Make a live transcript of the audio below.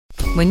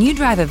When you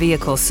drive a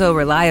vehicle so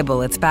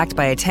reliable it's backed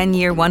by a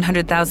 10-year,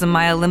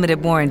 100,000-mile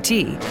limited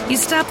warranty, you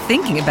stop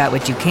thinking about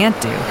what you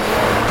can't do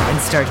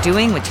and start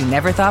doing what you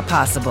never thought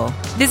possible.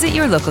 Visit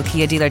your local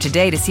Kia dealer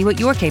today to see what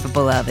you're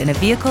capable of in a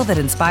vehicle that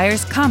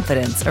inspires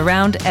confidence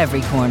around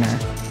every corner.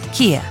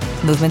 Kia,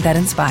 movement that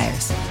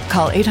inspires.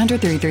 Call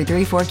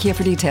 800-333-4KIA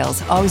for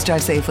details. Always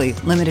drive safely.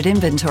 Limited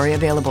inventory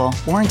available.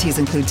 Warranties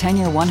include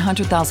 10-year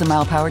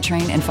 100,000-mile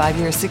powertrain and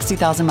 5-year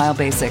 60,000-mile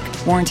basic.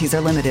 Warranties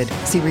are limited.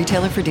 See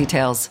retailer for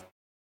details.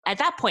 At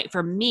that point,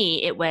 for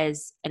me, it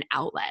was an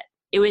outlet.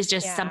 It was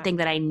just something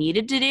that I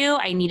needed to do.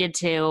 I needed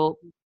to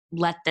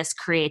let this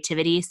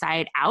creativity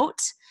side out.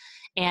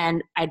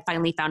 And I'd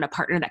finally found a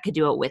partner that could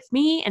do it with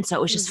me. And so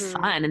it was just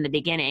fun in the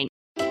beginning.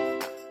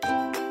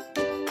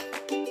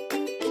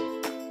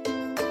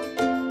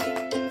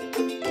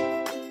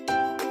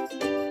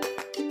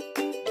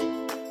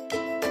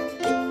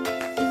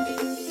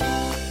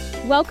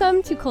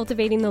 Welcome to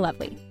Cultivating the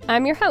Lovely.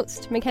 I'm your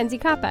host, Mackenzie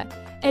Koppa.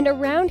 And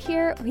around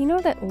here, we know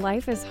that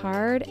life is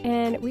hard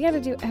and we got to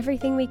do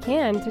everything we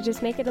can to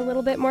just make it a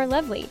little bit more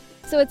lovely.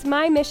 So it's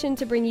my mission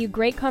to bring you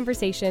great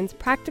conversations,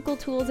 practical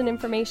tools and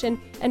information,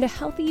 and a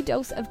healthy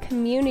dose of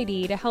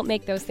community to help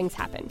make those things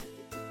happen.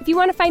 If you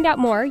want to find out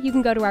more, you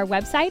can go to our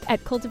website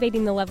at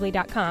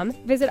cultivatingthelovely.com,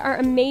 visit our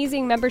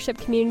amazing membership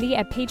community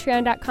at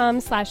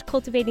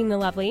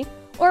patreon.com/cultivatingthelovely,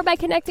 or by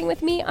connecting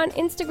with me on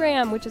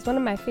Instagram, which is one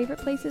of my favorite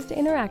places to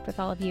interact with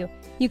all of you.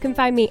 You can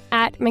find me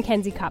at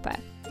Mackenzie Koppa.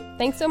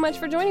 Thanks so much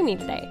for joining me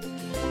today.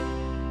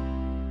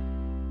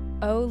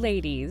 Oh,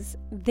 ladies,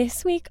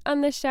 this week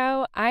on the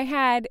show, I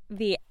had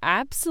the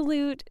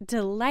absolute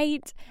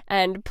delight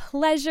and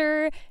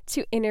pleasure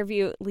to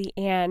interview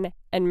Leanne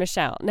and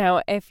Michelle.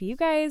 Now, if you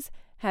guys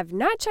have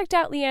not checked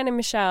out Leanne and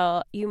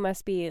Michelle, you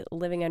must be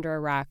living under a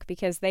rock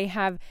because they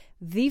have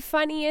the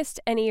funniest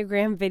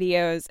Enneagram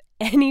videos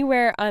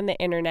anywhere on the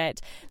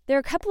internet. There are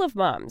a couple of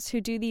moms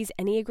who do these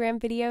Enneagram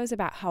videos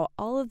about how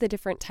all of the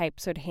different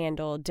types would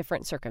handle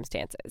different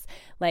circumstances,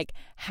 like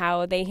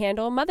how they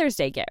handle Mother's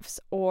Day gifts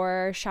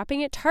or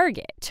shopping at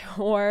Target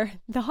or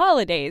the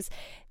holidays.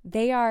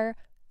 They are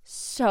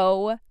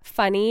so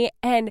funny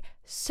and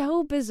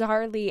so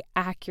bizarrely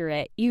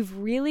accurate.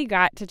 You've really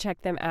got to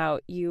check them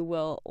out. You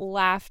will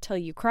laugh till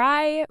you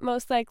cry,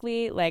 most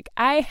likely, like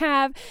I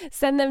have.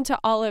 Send them to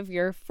all of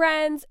your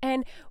friends.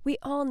 And we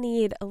all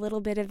need a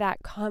little bit of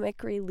that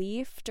comic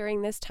relief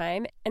during this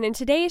time. And in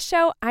today's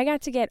show, I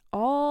got to get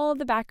all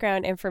the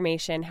background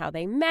information, how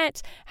they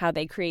met, how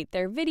they create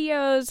their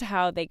videos,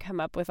 how they come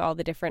up with all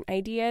the different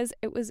ideas.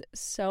 It was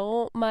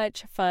so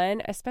much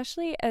fun,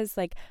 especially as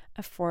like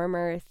a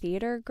former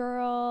theater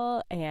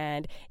girl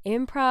and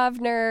improv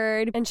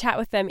nerd, and chat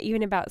with them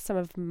even about some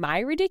of my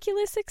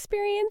ridiculous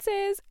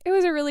experiences. It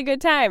was a really good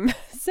time.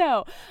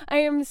 So I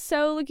am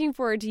so looking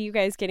forward to you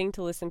guys getting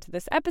to listen to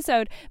this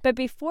episode. But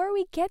before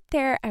we get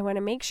there, I want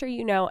to make sure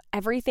you know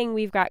everything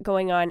we've got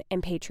going on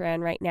in Patreon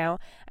right now.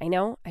 I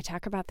know I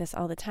talk about this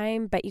all the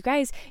time, but you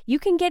guys, you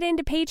can get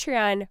into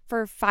Patreon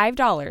for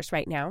 $5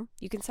 right now.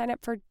 You can sign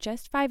up for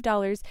just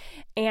 $5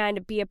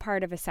 and be a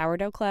part of a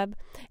sourdough club,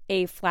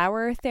 a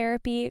flower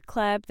therapy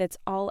club that's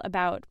all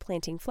about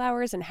planting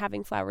flowers and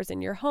having flowers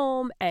in your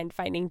home and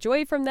finding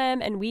joy from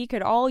them. And we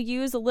could all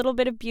use a little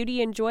bit of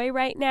beauty and joy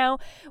right now.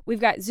 We've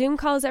got Zoom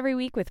calls every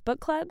week with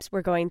book clubs.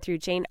 We're going through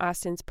Jane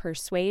Austen's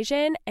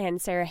Persuasion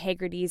and Sarah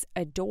Haggerty's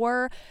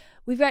Adore.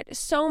 We've got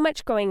so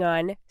much going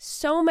on,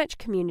 so much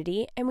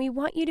community, and we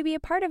want you to be a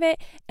part of it.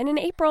 And in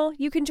April,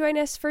 you can join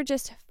us for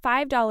just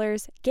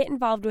 $5. Get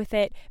involved with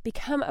it.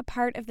 Become a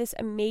part of this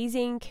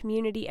amazing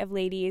community of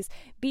ladies.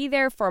 Be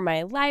there for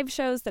my live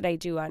shows that I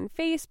do on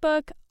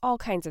Facebook, all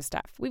kinds of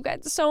stuff. We've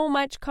got so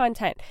much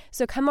content.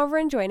 So come over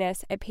and join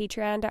us at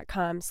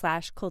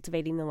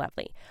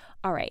patreon.com/cultivatingthelovely.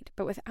 All right,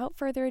 but without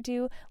further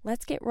ado,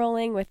 let's get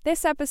rolling with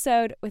this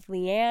episode with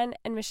Leanne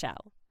and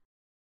Michelle.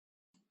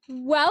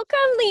 Welcome,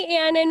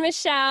 Leanne and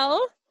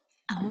Michelle.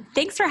 Oh,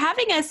 thanks for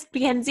having us,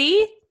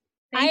 Mackenzie.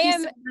 Thank you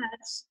so much.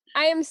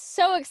 I am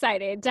so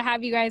excited to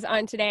have you guys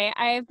on today.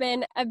 I have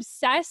been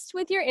obsessed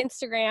with your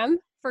Instagram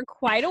for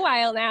quite a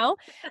while now,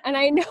 and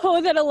I know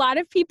that a lot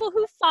of people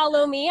who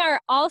follow me are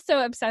also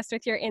obsessed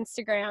with your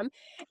Instagram.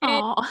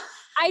 And Aww.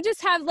 I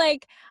just have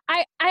like,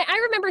 I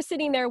remember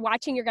sitting there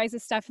watching your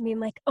guys' stuff and being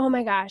like, oh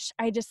my gosh,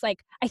 I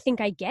think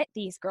I get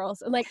these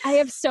girls. And like, I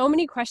have so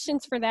many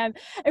questions for them.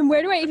 And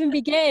where do I even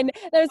begin?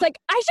 And I was like,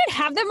 I should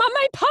have them on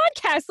my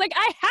podcast. Like,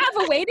 I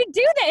have a way to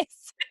do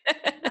this.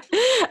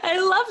 I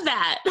love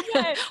that.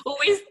 Yes. Well,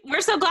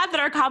 we're so glad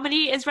that our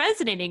comedy is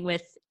resonating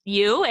with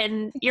you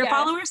and your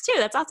followers too.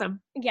 That's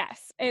awesome.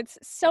 Yes, it's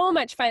so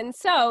much fun.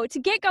 So to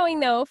get going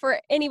though, for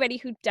anybody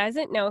who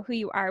doesn't know who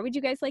you are, would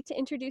you guys like to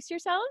introduce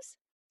yourselves?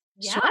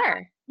 Yeah.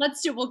 Sure.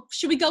 Let's do. Well,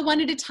 should we go one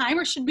at a time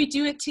or should we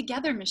do it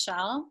together,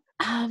 Michelle?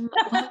 Well,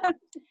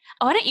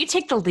 why don't you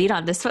take the lead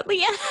on this one,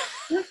 Leanne?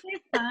 Okay,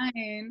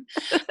 fine.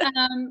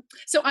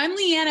 So I'm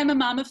Leanne. I'm a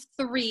mom of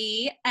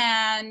 3,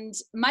 and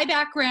my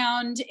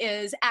background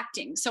is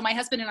acting. So my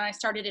husband and I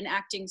started an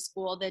acting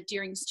school, the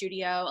Deering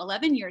Studio,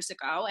 11 years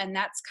ago, and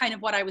that's kind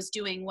of what I was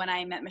doing when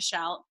I met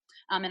Michelle.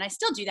 And I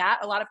still do that,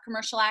 a lot of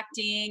commercial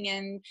acting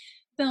and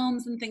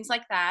films and things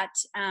like that.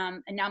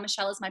 And now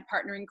Michelle is my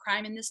partner in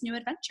crime in this new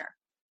adventure.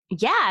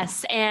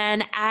 Yes.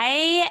 And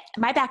my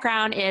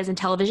background is in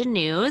television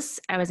news.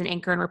 I was an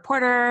anchor and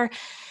reporter.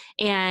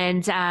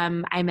 And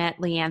I met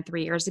Leanne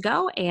 3 years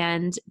ago,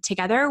 and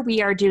together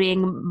we are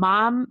doing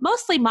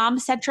mostly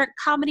mom-centric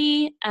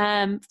comedy,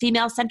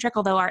 female-centric,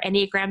 although our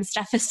Enneagram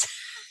stuff has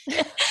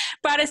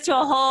brought us to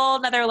a whole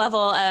nother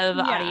level of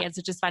audience,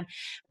 which is fun.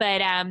 But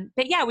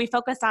yeah, we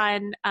focus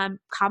on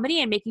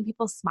comedy and making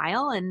people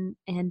smile,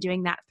 and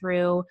doing that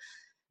through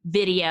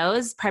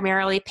videos,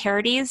 primarily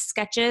parodies,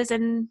 sketches,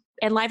 and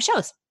live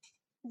shows.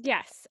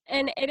 Yes.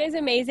 And it is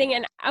amazing.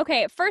 And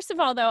okay, first of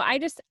all, though,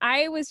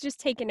 I was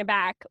just taken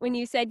aback when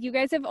you said you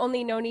guys have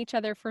only known each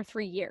other for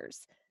 3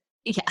 years.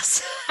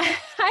 Yes.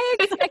 I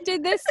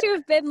expected this to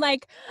have been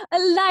like a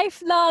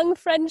lifelong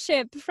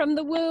friendship from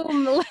the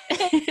womb.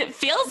 It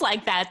feels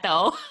like that,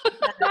 though.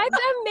 That's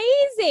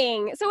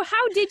amazing. So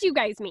how did you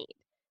guys meet?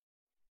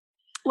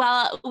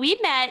 Well, we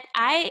met,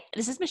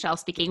 this is Michelle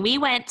speaking. We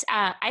went,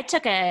 I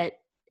took a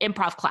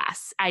improv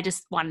class. I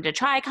just wanted to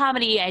try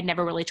comedy. I'd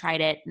never really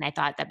tried it, and I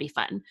thought that'd be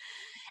fun.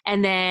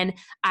 And then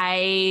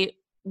I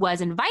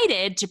was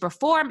invited to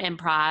perform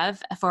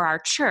improv for our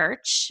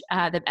church,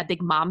 a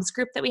big moms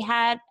group that we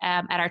had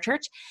at our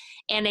church,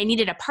 and I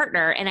needed a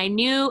partner. And I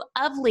knew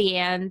of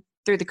Leanne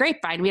through the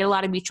grapevine. We had a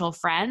lot of mutual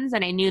friends,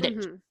 and I knew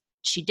that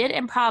she did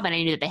improv, and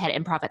I knew that they had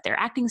improv at their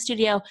acting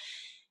studio.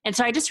 And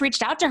so I just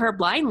reached out to her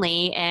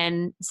blindly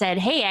and said,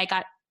 "Hey, I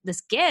got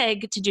this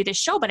gig to do this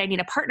show, but I need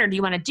a partner. Do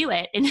you want to do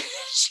it?" And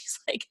she's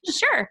like,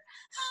 "Sure."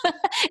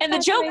 And the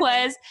joke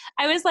was,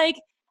 I was like,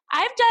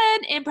 "I've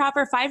done improv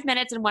for 5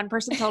 minutes and one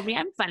person told me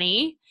I'm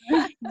funny.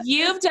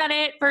 You've done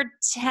it for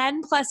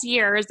 10 plus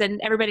years and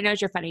everybody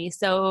knows you're funny."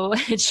 So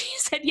she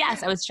said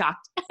yes. I was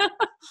shocked.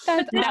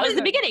 That was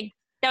the beginning.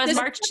 That was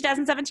March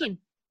 2017.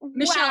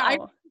 Michelle, wow. I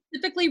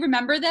specifically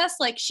remember this.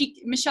 Like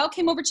Michelle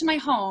came over to my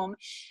home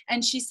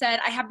and she said,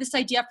 "I have this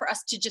idea for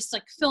us to just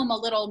like film a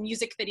little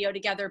music video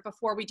together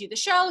before we do the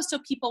show, so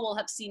people will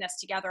have seen us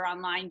together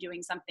online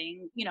doing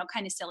something,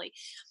 kind of silly."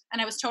 And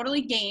I was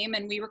totally game,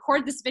 and we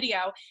record this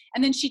video.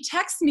 And then she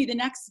texts me the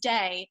next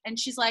day and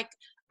she's like,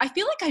 "I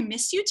feel like I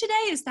miss you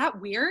today. Is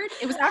that weird?"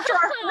 It was after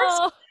our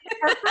first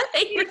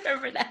I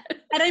remember that.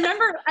 And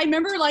I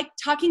remember like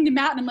talking to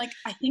Matt, and I'm like,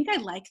 "I think I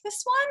like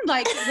this one.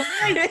 Like, what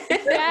did I do?"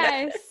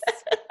 Yes.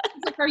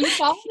 Like, "Are you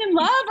falling in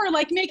love or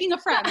like making a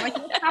friend?" Like,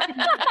 what's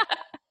happening?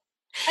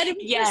 And it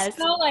was just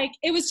so like,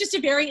 it was just a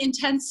very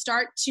intense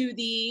start to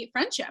the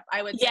friendship,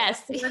 I would say.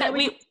 Yes.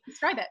 We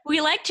describe it.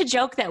 We like to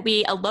joke that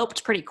we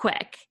eloped pretty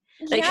quick.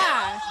 Like,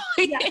 Yeah.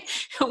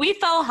 we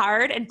fell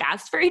hard and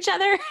fast for each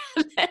other.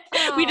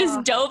 We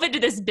just dove into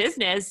this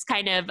business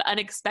kind of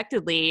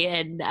unexpectedly.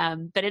 And,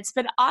 but it's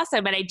been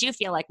awesome. And I do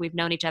feel like we've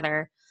known each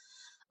other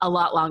a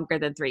lot longer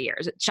than 3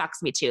 years. It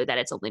shocks me too, that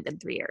it's only been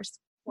 3 years.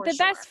 The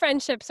best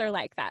friendships are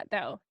like that,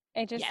 though.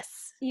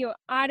 You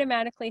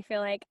automatically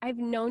feel like, I've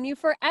known you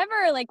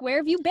forever. Like, where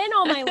have you been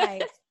all my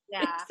life?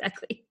 Yeah,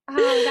 exactly.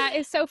 Oh, that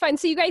is so fun.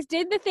 So you guys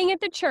did the thing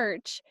at the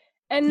church,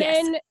 and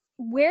then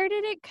where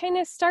did it kind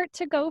of start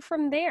to go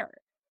from there?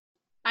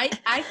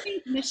 I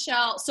think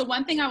Michelle, so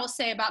one thing I will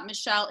say about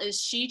Michelle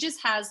is she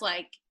just has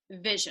like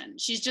vision.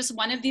 She's just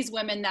one of these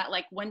women that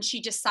like, when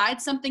she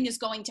decides something is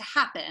going to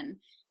happen,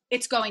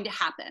 it's going to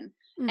happen.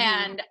 Mm-hmm.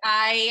 And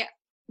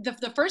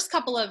the first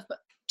couple of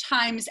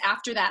times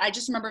after that, I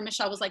just remember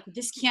Michelle was like,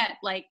 this can't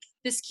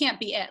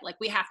be it. Like,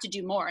 we have to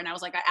do more. And I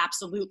was like, I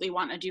absolutely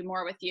want to do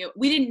more with you.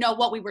 We didn't know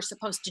what we were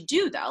supposed to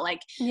do though.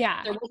 Like,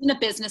 there wasn't a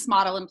business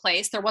model in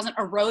place. There wasn't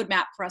a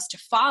roadmap for us to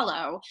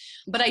follow.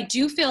 But I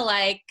do feel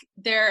like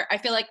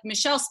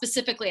Michelle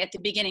specifically at the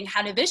beginning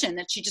had a vision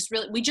that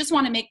we just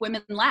want to make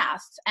women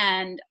laugh.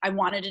 And I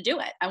wanted to do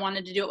it. I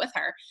wanted to do it with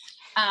her.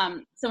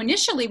 So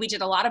initially we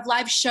did a lot of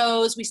live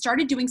shows. We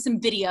started doing some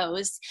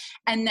videos,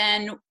 and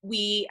then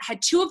we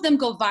had 2 of them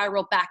go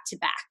viral back to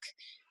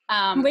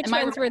back. Which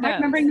ones were those? Am I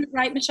remembering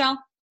right,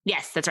 Michelle?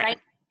 Yes, that's right.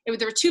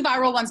 There were 2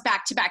 viral ones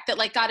back to back that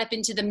like got up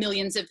into the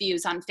millions of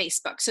views on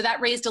Facebook. So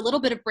that raised a little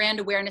bit of brand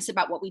awareness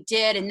about what we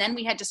did. And then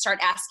we had to start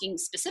asking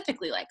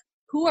specifically, like,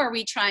 who are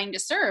we trying to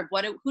serve?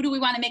 Who do we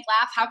want to make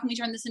laugh? How can we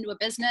turn this into a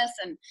business?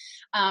 And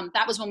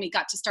that was when we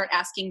got to start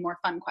asking more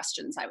fun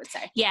questions, I would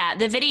say. Yeah,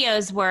 the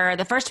videos were,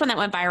 the first one that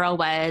went viral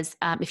was,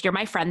 "If You're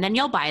My Friend, Then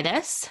You'll Buy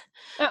This,"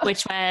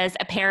 which was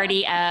a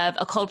parody of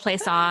a Coldplay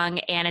song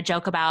and a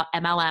joke about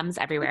MLMs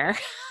everywhere.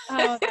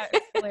 Oh, that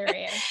was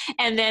hilarious.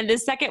 And then the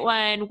second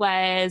one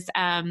was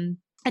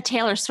a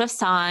Taylor Swift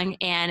song,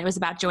 and it was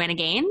about Joanna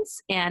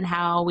Gaines and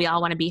how we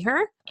all want to be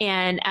her.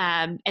 And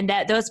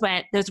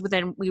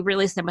we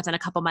released them within a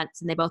couple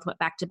months, and they both went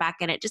back to back,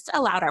 and it just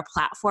allowed our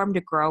platform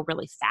to grow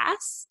really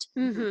fast.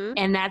 Mm-hmm.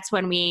 And that's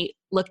when we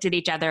looked at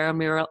each other, and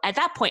we were, at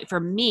that point for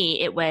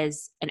me, it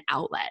was an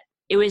outlet.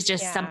 It was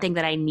just something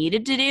that I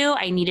needed to do.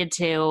 I needed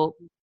to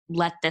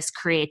let this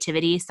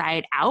creativity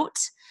side out.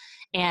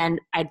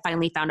 And I'd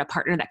finally found a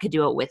partner that could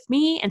do it with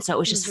me. And so it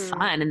was just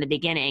fun in the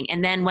beginning.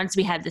 And then once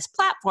we had this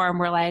platform,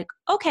 we're like,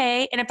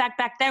 okay. And in fact,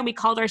 back then we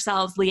called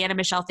ourselves Leanne and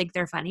Michelle Think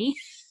They're Funny.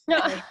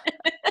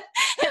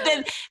 And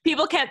then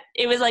people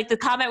it was like the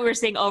comment we were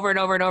seeing over and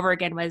over and over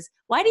again was,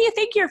 why do you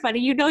think you're funny?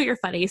 You know you're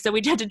funny. So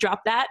we had to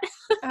drop that.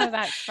 Oh,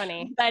 that's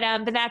funny. But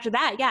then after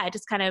that, yeah, it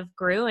just kind of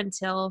grew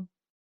until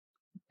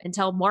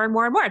more and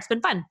more and more. It's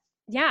been fun.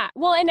 Yeah.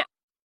 Well, and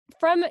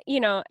from,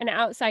 an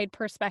outside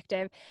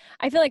perspective,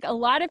 I feel like a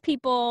lot of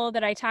people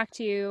that I talk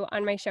to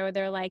on my show,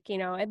 they're like,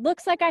 it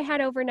looks like I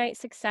had overnight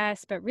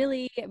success, but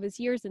really it was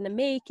years in the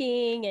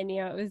making. And,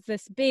 it was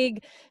this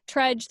big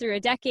trudge through a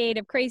decade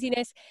of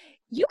craziness.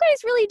 You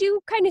guys really do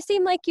kind of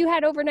seem like you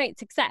had overnight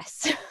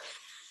success.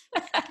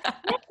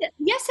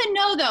 Yes and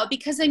no, though,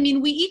 because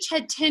we each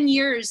had 10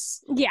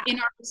 years in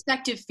our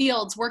respective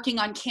fields working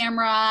on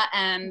camera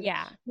and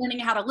learning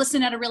how to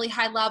listen at a really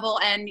high level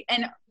and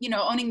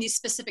owning these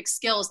specific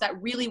skills that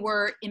really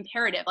were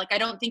imperative. Like, I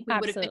don't think we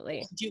would have been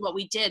able to do what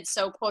we did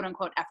so quote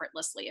unquote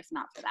effortlessly if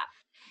not for that.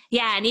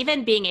 Yeah. And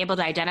even being able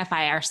to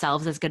identify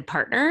ourselves as good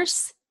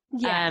partners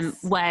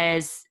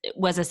was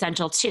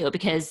essential too,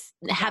 because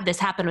had this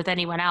happened with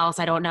anyone else,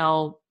 I don't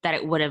know that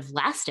it would have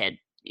lasted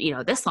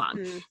this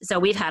long. So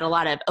we've had a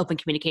lot of open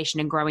communication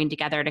and growing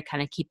together to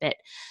kind of keep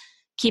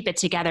it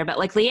together. But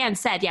like Leanne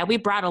said, we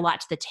brought a lot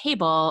to the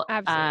table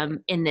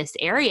in this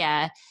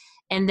area.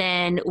 And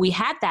then we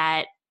had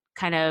that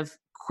kind of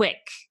quick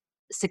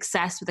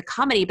success with the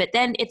comedy, but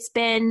then it's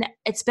been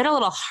a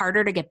little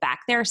harder to get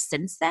back there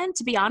since then,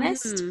 to be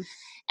honest.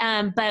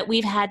 But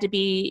we've had to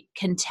be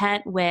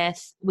content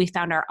with, we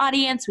found our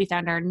audience, we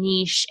found our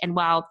niche. And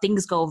while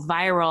things go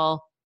viral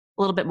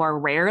a little bit more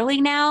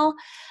rarely now,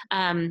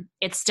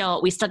 we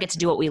still get to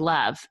do what we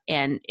love,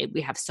 and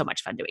we have so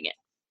much fun doing it.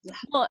 Yeah.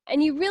 Well,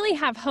 and you really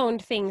have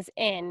honed things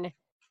in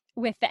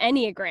with the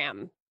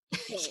Enneagram.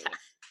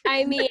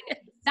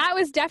 That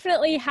was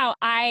definitely how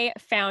I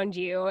found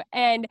you,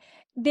 and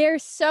they're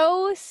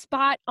so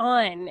spot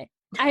on.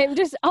 I'm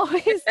just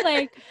always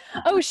like,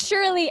 oh,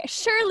 surely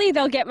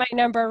they'll get my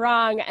number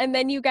wrong. And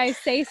then you guys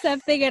say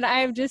something and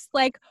I'm just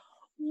like,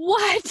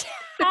 what?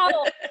 How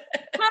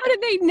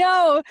did they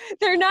know?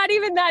 They're not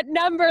even that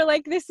number.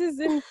 Like, this is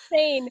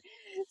insane.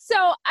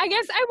 So I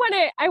guess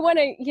I want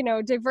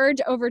to, diverge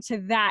over to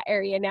that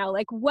area now.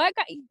 Like, what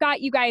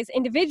got you guys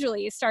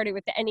individually started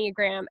with the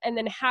Enneagram, and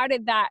then how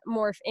did that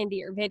morph into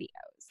your videos?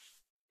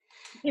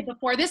 Okay,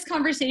 before this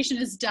conversation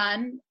is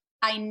done,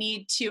 I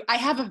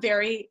have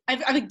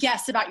a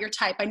guess about your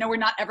type. I know we're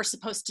not ever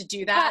supposed to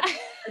do that.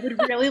 I would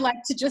really like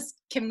to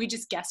can we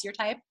just guess your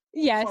type?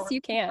 Yes,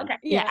 you can. Okay.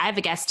 Yeah, I have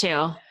a guess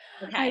too.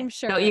 Okay. I'm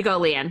sure. No, you go,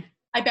 Leanne.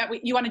 I bet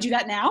you want to do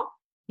that now?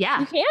 Yeah.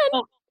 You can.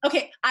 Oh,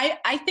 okay.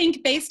 I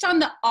think based on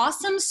the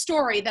awesome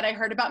story that I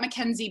heard about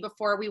Mackenzie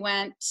before we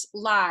went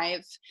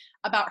live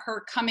about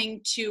her coming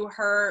to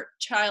her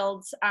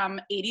child's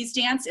 80s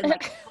dance in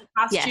like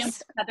costume,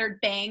 feathered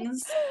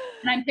bangs.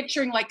 And I'm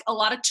picturing like a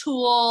lot of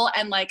tulle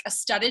and like a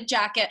studded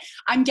jacket.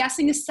 I'm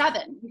guessing a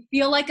 7. You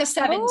feel like a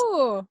 7.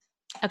 Oh.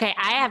 Okay,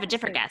 I have a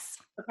different guess.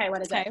 Okay,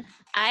 what is it?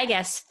 I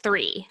guess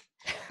 3,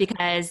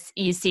 because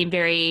you seem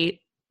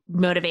very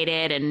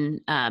motivated and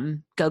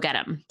go get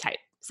 'em type.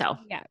 So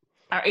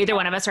are either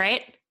one of us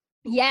right?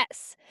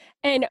 Yes.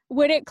 And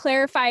would it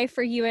clarify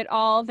for you at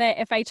all that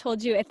if I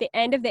told you at the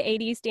end of the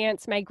 80s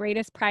dance, my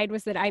greatest pride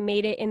was that I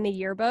made it in the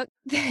yearbook,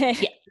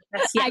 that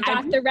I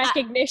got the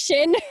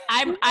recognition?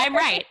 I'm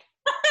right.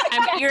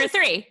 You're a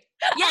 3.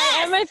 Yes.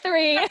 I am a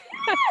 3. Yes,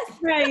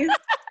 right.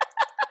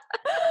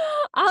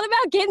 All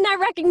about getting that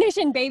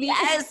recognition, baby.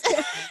 Yes.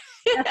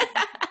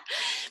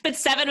 But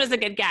 7 was a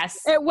good guess.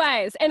 It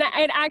was. And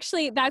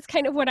that's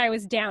kind of what I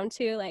was down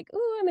to. Like,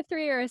 ooh, I'm a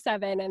 3 or a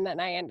 7. And then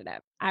I ended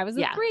up, I was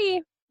a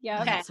 3.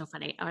 Yeah. Okay. That's so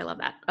funny. Oh, I love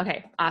that.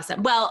 Okay.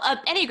 Awesome. Well,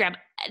 Enneagram.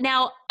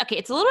 Now, okay,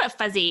 it's a little bit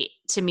fuzzy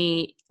to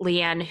me,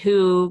 Leanne,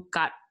 who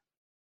got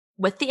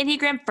with the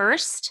Enneagram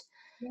first.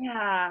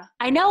 Yeah.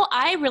 I know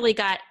I really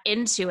got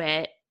into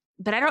it,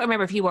 but I don't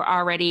remember if you were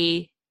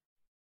already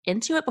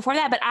into it before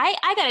that. But I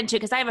got into it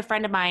because I have a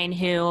friend of mine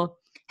who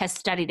has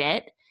studied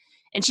it,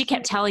 and she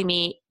kept telling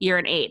me, you're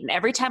an 8. And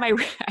every time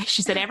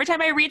she said, every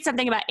time I read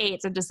something about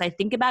 8s, I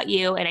think about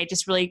you, and I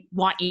just really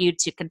want you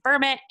to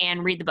confirm it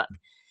and read the book.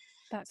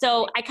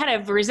 So I kind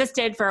of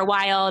resisted for a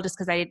while just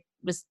because I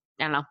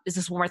don't know, is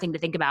this one more thing to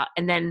think about?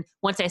 And then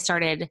once I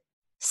started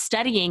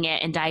studying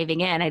it and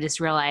diving in, I just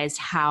realized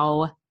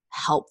how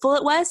helpful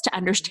it was to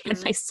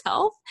understand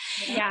myself.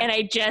 Yeah. And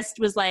I just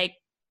was like,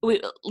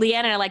 Leanne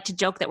and I like to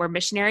joke that we're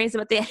missionaries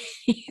about the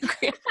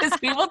Enneagram, because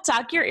we will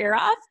talk your ear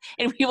off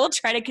and we will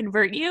try to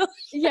convert you.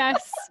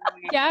 Yes.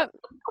 Yep.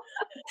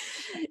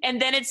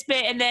 And then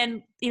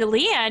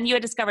Leanne, you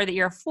had discovered that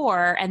you're a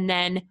 4, and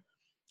then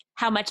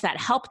how much that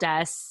helped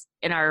us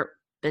in our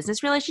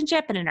business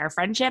relationship and in our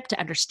friendship to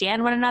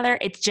understand one another.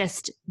 It's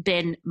just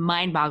been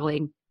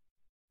mind-boggling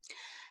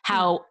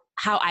how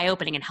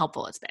eye-opening and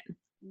helpful it's been.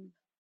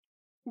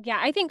 Yeah,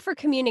 I think for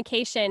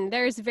communication,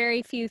 there's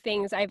very few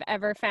things I've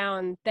ever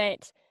found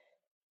that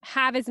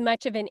have as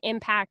much of an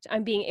impact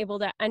on being able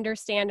to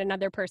understand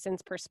another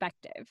person's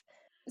perspective.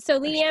 So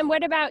Leanne,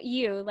 what about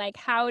you? Like,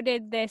 how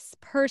did this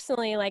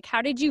personally, like,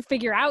 how did you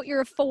figure out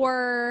your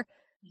 4?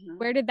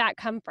 Where did that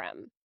come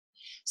from?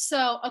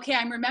 So, okay,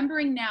 I'm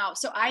remembering now.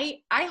 So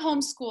I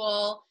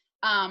homeschool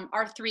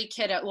our 3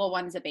 kids. Well,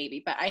 one's a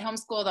baby, but I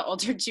homeschool the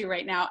older 2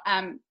 right now.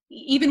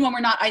 Even when we're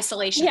not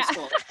isolation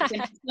school, I've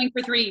been homeschooling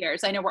for 3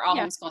 years. I know we're all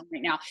homeschooling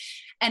right now.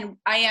 And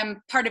I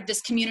am part of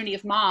this community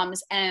of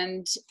moms,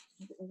 and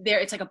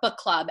it's like a book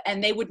club,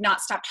 and they would not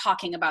stop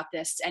talking about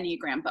this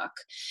Enneagram book.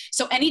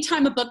 So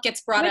anytime a book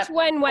gets brought up. Which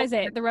one was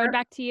it? The Road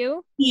Back to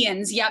You?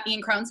 Ian's. Yep.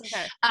 Ian Crone's.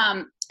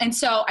 Okay. And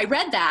so I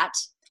read that,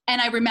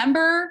 and I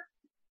remember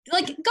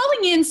like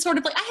going in sort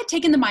of like I had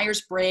taken the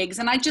Myers-Briggs,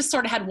 and I just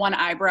sort of had one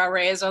eyebrow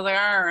raised. I was like,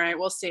 all right,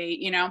 we'll see,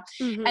 you know?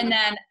 Mm-hmm. And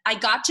then I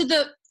got to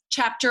the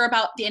chapter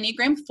about the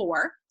Enneagram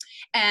 4.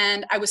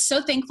 And I was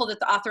so thankful that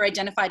the author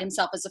identified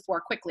himself as a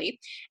 4 quickly.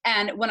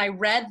 And when I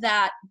read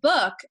that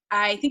book,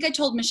 I think I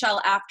told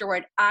Michelle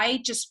afterward,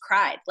 I just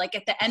cried. Like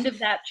at the end of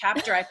that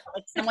chapter, I felt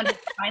like someone had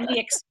finally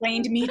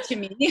explained me to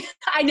me.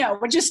 I know,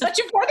 which is such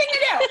a poor thing to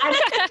do.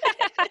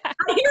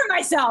 I hear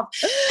myself.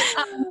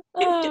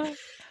 But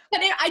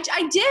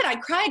I did. I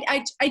cried.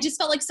 I just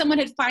felt like someone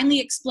had finally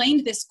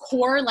explained this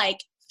core like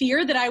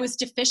fear that I was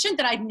deficient,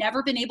 that I'd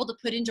never been able to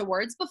put into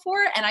words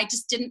before. And I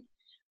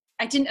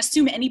didn't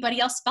assume anybody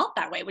else felt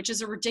that way, which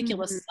is a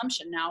ridiculous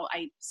assumption. Now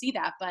I see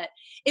that, but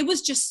it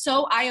was just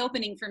so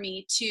eye-opening for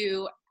me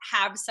to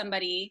have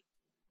somebody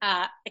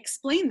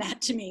explain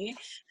that to me.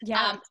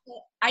 Yeah.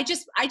 I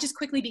just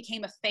quickly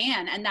became a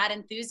fan, and that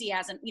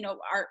enthusiasm, you know,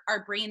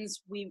 our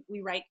brains, we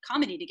write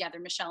comedy together,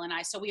 Michelle and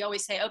I. So we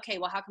always say, okay,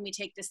 well, how can we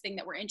take this thing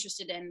that we're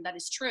interested in that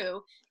is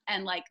true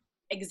and like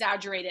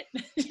exaggerate it,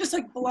 just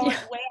like blow it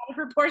way out of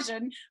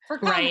proportion for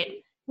comedy. Right.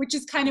 Which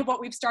is kind of what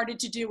we've started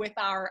to do with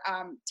our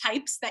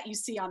types that you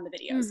see on the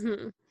videos.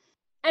 Mm-hmm.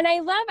 And I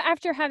love,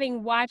 after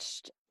having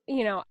watched,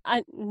 you know,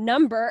 a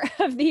number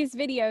of these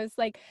videos,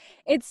 like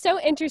it's so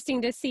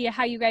interesting to see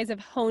how you guys have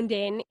honed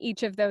in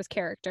each of those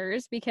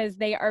characters, because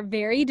they are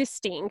very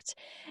distinct.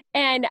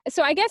 And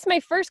so I guess my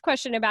first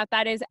question about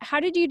that is, how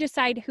did you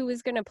decide who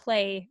was going to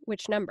play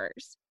which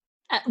numbers?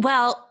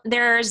 Well,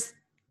 there's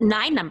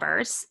 9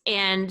 numbers,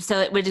 and so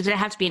it would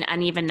have to be an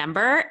uneven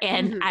number,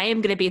 and I am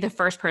going to be the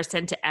first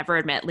person to ever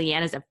admit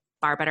Leanne is a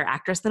far better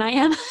actress than I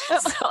am.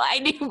 So I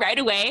knew right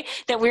away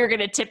that we were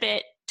going to tip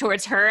it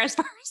towards her as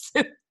far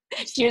as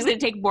she was going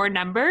to take more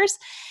numbers.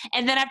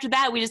 And then after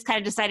that, we just kind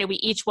of decided we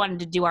each wanted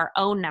to do our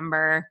own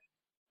number,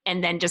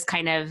 and then just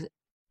kind of,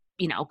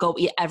 you know, go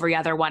every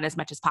other one as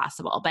much as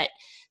possible. But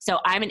so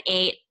I'm an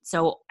 8.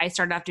 So I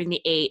started off doing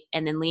the 8,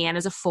 and then Leanne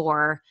is a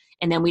 4.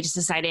 And then we just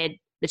decided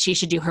that she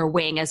should do her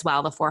wing as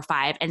well, the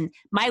 4-5. And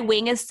my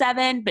wing is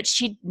 7, but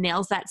she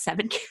nails that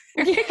 7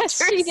 character.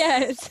 Yes, she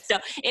does. So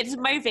it's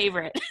my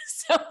favorite.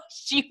 So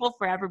she will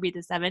forever be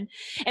the 7.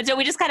 And so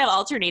we just kind of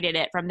alternated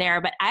it from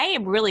there. But I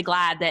am really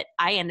glad that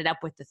I ended up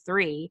with the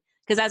 3,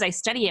 because as I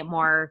study it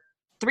more,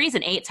 3s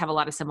and 8s have a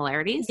lot of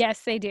similarities.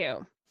 Yes, they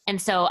do. And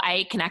so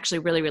I can actually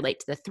really relate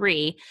to the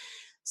 3.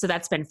 So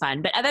that's been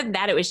fun. But other than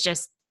that, it was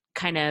just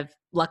kind of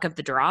luck of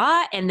the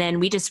draw. And then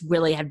we just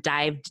really have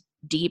dived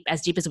deep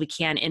as we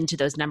can into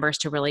those numbers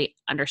to really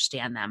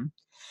understand them.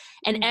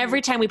 And every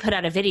time we put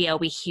out a video,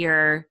 we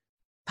hear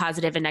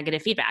positive and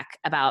negative feedback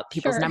about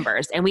people's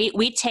numbers. And we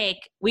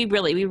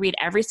read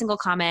every single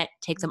comment,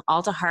 take them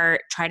all to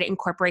heart, try to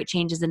incorporate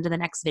changes into the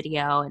next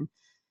video, and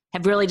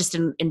have really just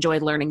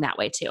enjoyed learning that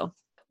way too.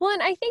 Well,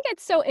 and I think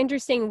it's so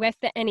interesting with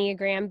the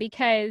Enneagram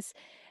because,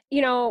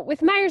 you know,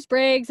 with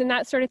Myers-Briggs and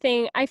that sort of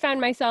thing, I found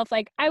myself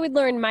like, I would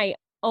learn my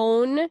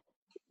own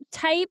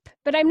type,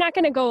 but I'm not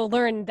going to go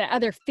learn the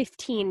other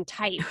 15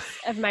 types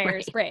of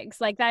Myers-Briggs.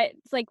 Like that,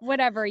 it's like,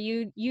 whatever,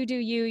 you do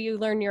you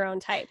learn your own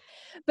type.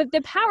 But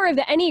the power of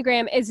the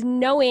Enneagram is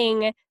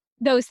knowing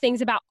those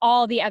things about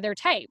all the other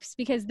types,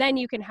 because then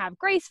you can have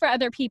grace for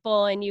other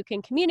people and you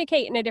can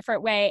communicate in a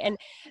different way. And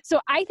so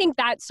I think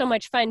that's so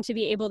much fun to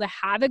be able to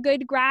have a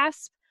good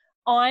grasp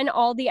on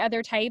all the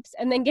other types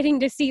and then getting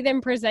to see them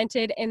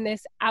presented in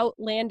this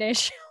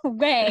outlandish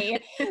way,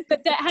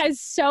 but that has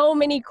so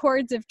many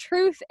chords of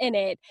truth in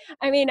it.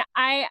 I mean,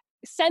 I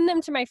send them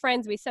to my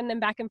friends. We send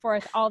them back and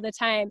forth all the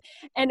time.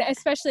 And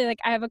especially like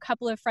I have a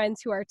couple of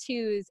friends who are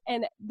 2s,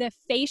 and the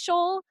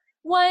facial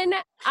one,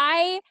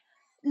 I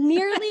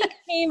nearly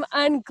came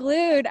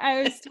unglued.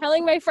 I was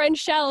telling my friend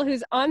Shell,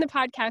 who's on the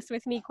podcast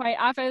with me quite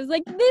often, I was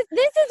like, this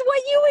is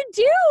what you would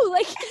do.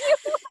 Like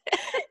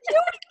you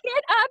would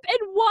get up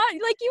and walk,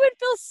 like you would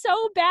feel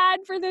so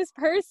bad for this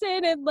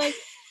person. And like,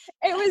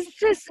 it was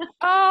just,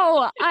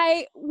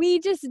 we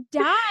just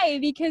die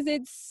because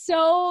it's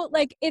so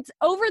like, it's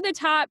over the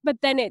top, but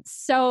then it's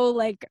so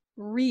like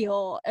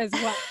real as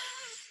well.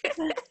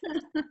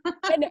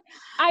 And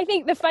I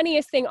think the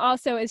funniest thing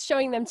also is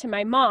showing them to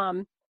my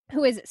mom,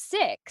 who is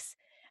 6.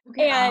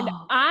 Okay. And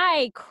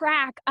I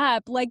crack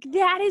up like,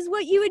 that is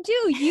what you would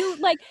do. You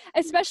like,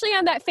 especially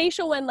on that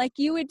facial one, like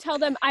you would tell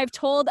them, I've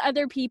told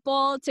other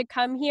people to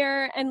come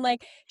here. And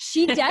like,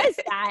 she does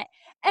that.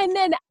 And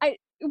then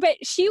but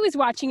she was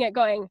watching it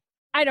going,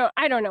 I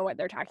don't know what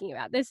they're talking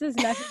about. This has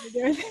nothing to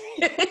do with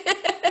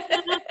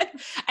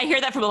it. I hear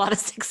that from a lot of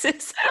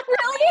sixes.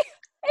 Really?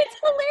 It's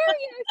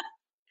hilarious.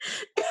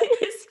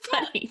 It's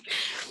funny.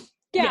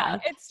 Yeah,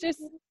 it's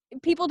just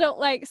people don't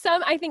like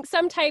I think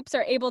some types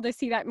are able to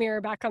see that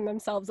mirror back on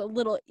themselves a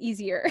little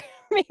easier.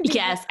 Maybe.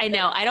 Yes, I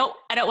know. I don't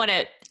want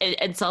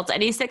to insult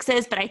any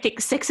sixes, but I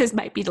think sixes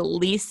might be the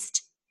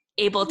least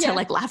able to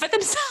like laugh at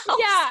themselves.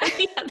 Yeah.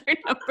 The other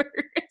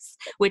numbers,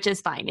 which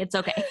is fine. It's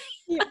okay.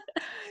 Yeah.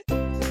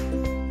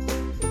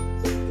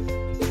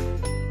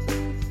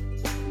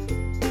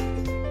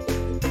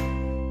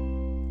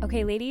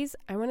 Okay, ladies,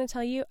 I want to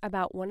tell you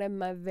about one of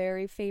my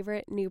very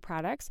favorite new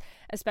products,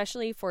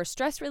 especially for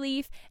stress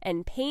relief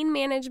and pain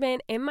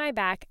management in my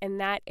back, and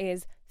that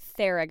is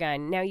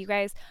Theragun. Now, you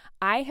guys,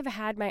 I have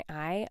had my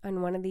eye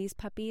on one of these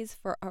puppies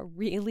for a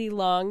really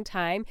long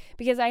time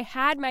because I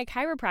had my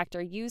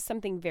chiropractor use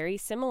something very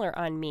similar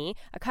on me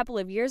a couple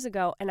of years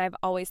ago, and I've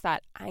always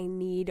thought I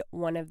need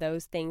one of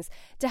those things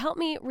to help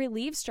me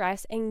relieve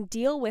stress and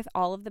deal with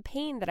all of the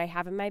pain that I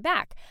have in my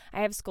back. I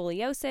have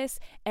scoliosis,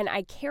 and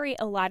I carry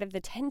a lot of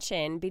the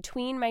tension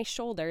between my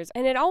shoulders,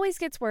 and it always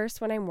gets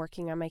worse when I'm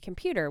working on my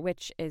computer,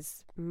 which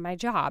is my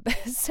job.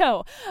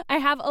 So I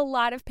have a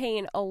lot of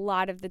pain a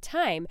lot of the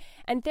time,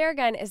 and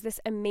Theragun is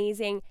this amazing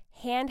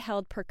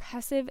handheld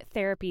percussive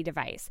therapy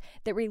device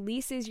that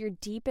releases your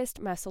deepest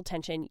muscle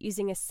tension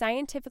using a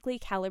scientifically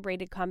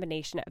calibrated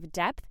combination of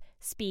depth,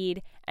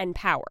 speed, and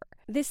power.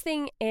 This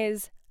thing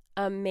is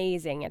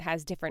amazing. It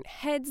has different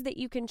heads that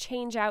you can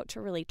change out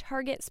to really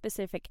target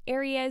specific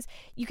areas.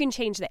 You can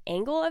change the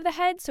angle of the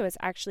head so it's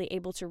actually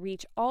able to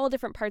reach all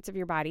different parts of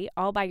your body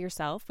all by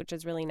yourself, which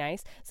is really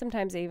nice.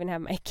 Sometimes I even have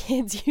my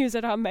kids use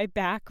it on my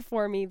back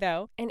for me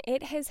though. And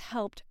it has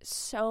helped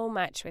so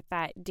much with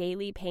that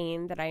daily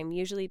pain that I'm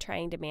usually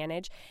trying to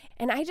manage.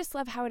 And I just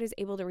love how it is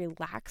able to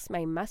relax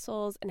my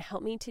muscles and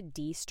help me to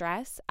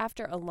de-stress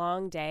after a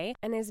long day,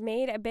 and has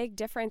made a big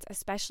difference,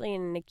 especially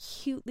in an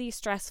acutely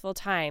stressful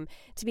time,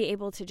 to be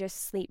able to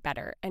just sleep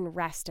better and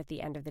rest at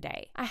the end of the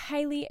day. I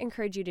highly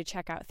encourage you to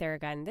check out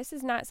Theragun. This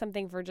is not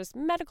something for just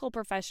medical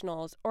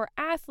professionals or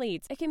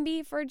athletes. It can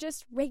be for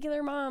just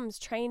regular moms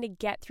trying to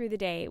get through the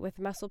day with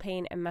muscle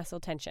pain and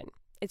muscle tension.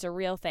 It's a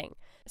real thing.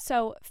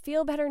 So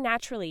feel better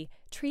naturally,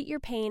 treat your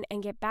pain,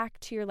 and get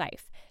back to your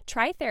life.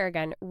 Try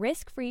Theragun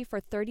risk-free for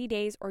 30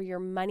 days or your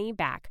money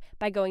back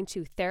by going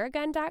to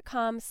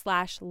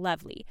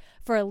Theragun.com/lovely.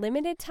 For a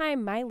limited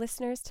time, my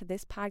listeners to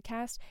this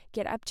podcast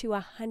get up to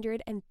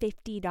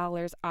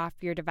 $150 off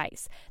your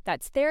device.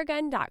 That's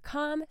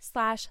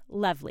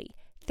Theragun.com/lovely.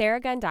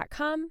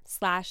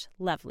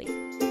 Theragun.com/lovely.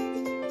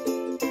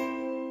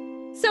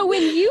 So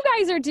when you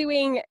guys are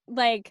doing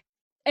like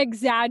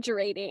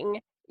exaggerating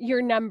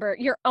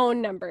your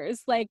own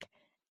numbers, like,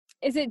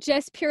 is it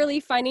just purely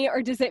funny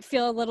or does it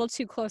feel a little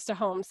too close to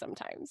home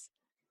sometimes?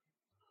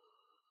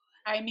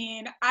 I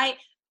mean,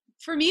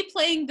 for me,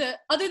 playing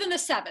other than the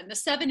seven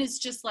is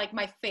just like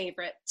my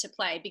favorite to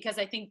play, because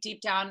I think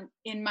deep down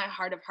in my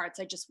heart of hearts,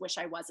 I just wish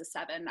I was a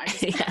seven. I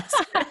just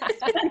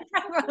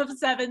love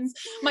sevens.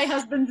 My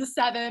husband's a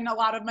seven. A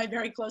lot of my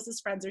very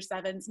closest friends are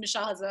sevens.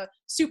 Michelle has a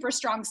super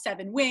strong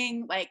seven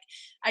wing. Like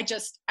I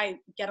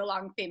get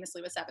along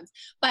famously with sevens,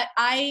 but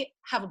I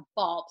have a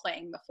ball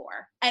playing the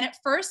four. And at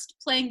first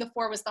playing the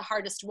four was the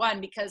hardest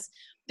one because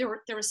there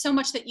was so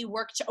much that you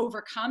work to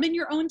overcome in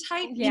your own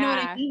type. Yeah. You know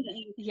what I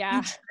mean? You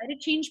try to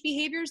change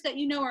behaviors that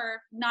you know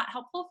are not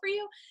helpful for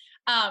you.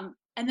 And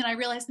then I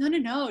realized,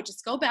 no,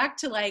 just go back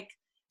to like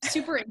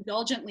super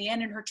indulgent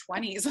Leanne in her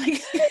 20s.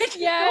 Like,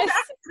 yes.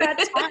 that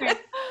time.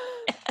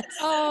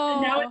 Oh,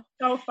 and now it's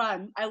so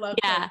fun. I love it.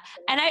 Yeah.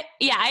 And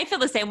I feel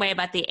the same way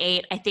about the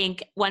 8. I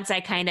think once I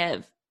kind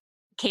of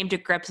came to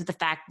grips with the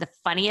fact the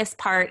funniest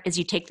part is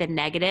you take the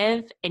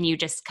negative and you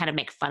just kind of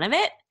make fun of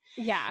it.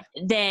 Yeah.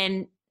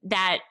 Then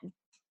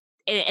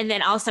and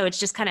then also it's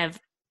just kind of,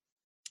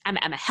 I'm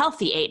a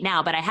healthy 8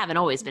 now, but I haven't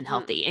always been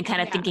healthy, and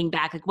kind of thinking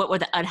back, like what were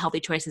the unhealthy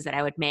choices that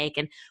I would make?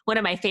 And one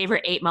of my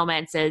favorite 8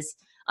 moments is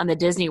on the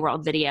Disney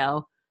World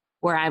video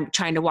where I'm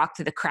trying to walk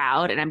through the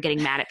crowd and I'm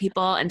getting mad at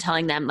people and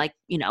telling them like,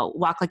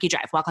 walk like you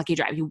drive,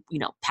 you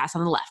pass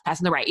on the left, pass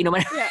on the right,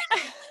 whatever. Yeah.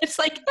 It's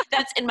like,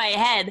 that's in my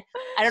head.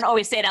 I don't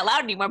always say it out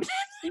loud anymore.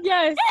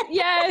 Yes.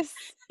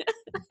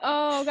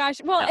 Oh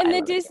gosh. Well, in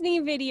the Disney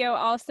video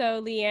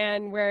also,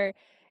 Leanne, where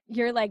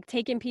you're like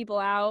taking people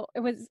out, it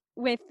was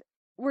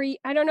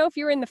I don't know if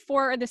you were in the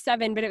 4 or the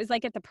 7, but it was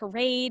like at the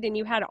parade and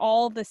you had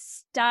all the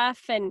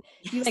stuff and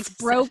you like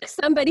broke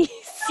somebody's.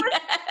 Yes.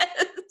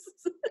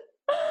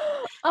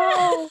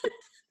 Oh,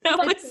 that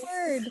that's was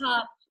weird.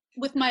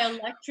 With my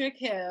electric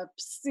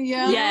hips.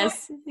 Yeah.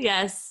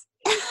 Yes.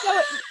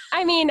 So,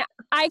 I mean,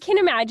 I can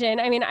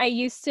imagine. I mean, I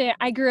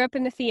grew up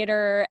in the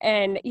theater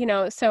and,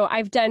 so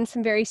I've done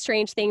some very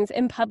strange things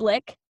in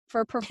public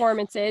for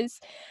performances.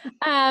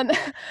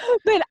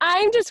 But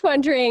I'm just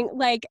wondering,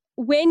 like,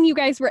 when you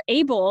guys were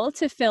able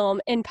to film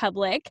in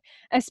public,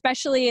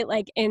 especially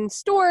like in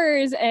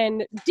stores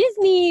and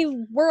Disney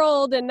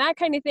World and that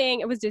kind of thing.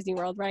 It was Disney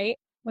World, right?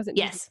 Was it?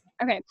 Yes.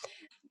 Disney? Okay.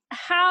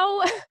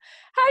 how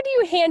do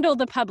you handle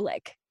the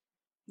public?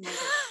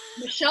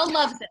 Michelle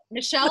loves it.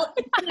 Michelle,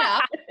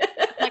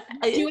 like,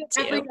 do it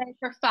every day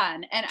for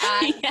fun. And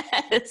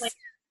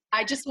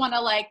I just want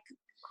to like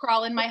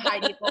crawl in my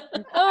hidey hole.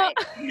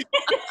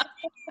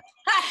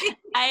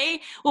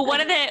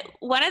 One of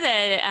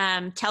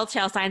the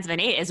telltale signs of an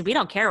 8 is we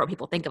don't care what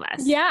people think of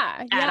us.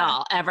 At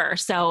all, ever.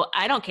 So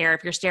I don't care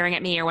if you're staring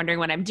at me or wondering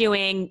what I'm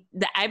doing.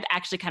 I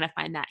actually kind of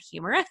find that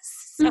humorous.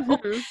 So,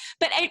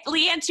 but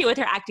Leanne too, with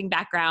her acting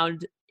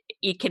background,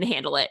 you can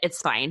handle it. It's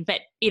fine.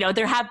 But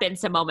there have been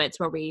some moments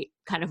where we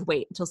kind of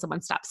wait until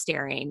someone stops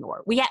staring,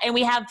 or we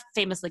have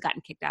famously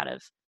gotten kicked out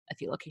of a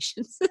few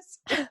locations.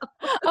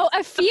 Oh,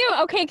 a few.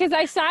 Okay. Cause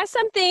I saw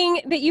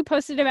something that you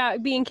posted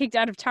about being kicked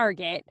out of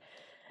Target.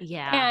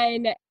 Yeah.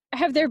 And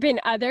have there been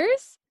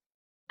others?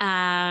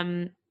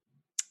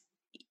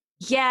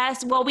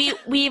 Yes. Well,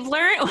 we've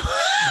learned,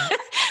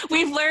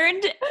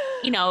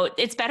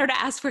 it's better to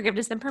ask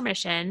forgiveness than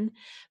permission.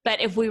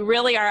 But if we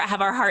really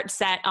have our heart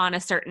set on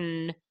a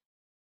certain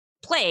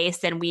place,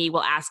 then we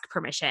will ask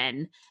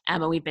permission.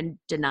 And we've been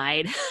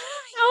denied.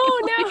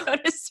 Oh no! We go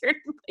to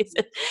certain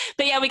places.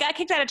 But yeah, we got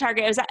kicked out of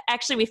Target. It was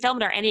actually, we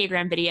filmed our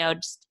Enneagram video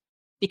just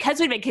because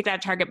we'd been kicked out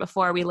of Target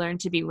before. We learned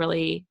to be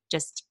really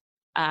just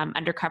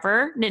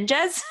undercover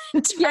ninjas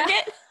in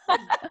Target.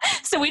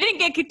 So we didn't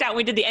get kicked out when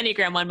we did the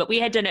Enneagram one, but we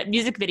had done a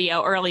music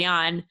video early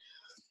on,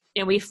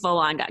 and we full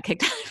on got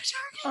kicked out of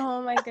Target.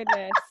 Oh my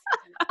goodness.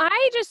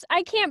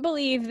 I can't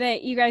believe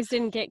that you guys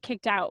didn't get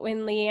kicked out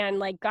when Leanne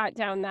like got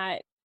down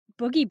that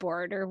boogie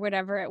board or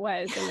whatever it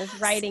was and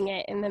was riding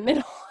it in the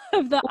middle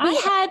of the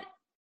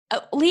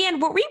Leanne,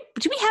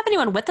 do we have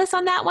anyone with us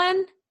on that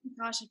one?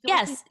 Gosh,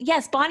 I feel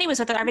yes. Bonnie was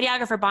with us. Our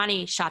videographer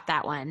Bonnie shot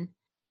that one.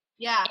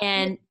 Yeah.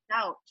 And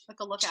like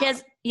a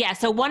lookout.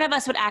 So one of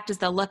us would act as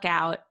the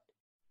lookout,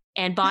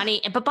 and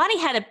Bonnie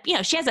had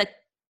she has a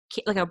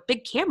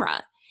big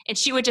camera, and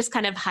she would just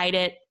kind of hide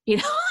it,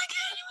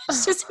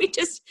 it's just,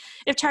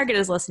 if Target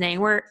is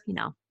listening, we're,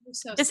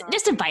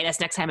 just invite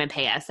us next time and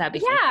pay us. That'd be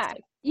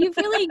fantastic. You've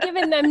really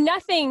given them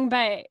nothing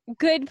but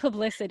good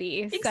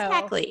publicity.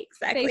 Exactly.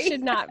 They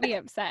should not be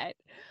upset.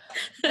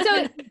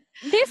 So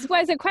this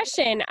was a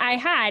question I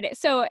had.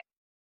 So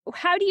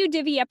how do you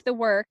divvy up the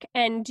work,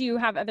 and do you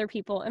have other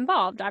people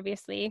involved?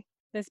 Obviously,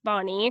 this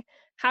Bonnie.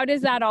 How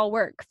does that all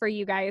work for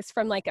you guys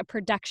from like a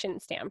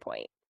production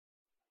standpoint?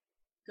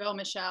 Go,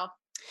 Michelle.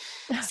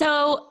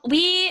 So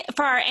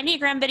for our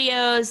Enneagram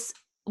videos,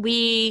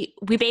 we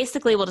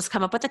basically will just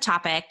come up with a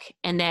topic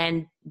and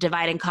then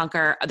divide and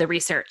conquer the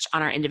research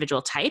on our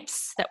individual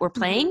types that we're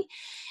playing.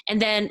 And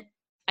then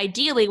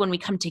ideally when we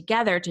come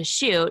together to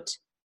shoot,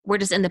 we're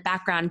just in the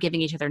background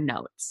giving each other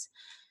notes,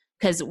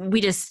 because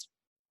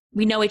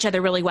we know each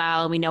other really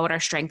well, and we know what our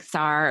strengths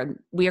are.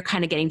 We are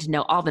kind of getting to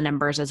know all the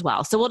numbers as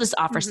well. So we'll just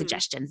offer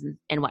suggestions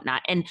and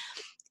whatnot. And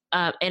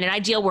in an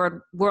ideal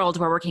world,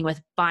 we're working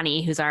with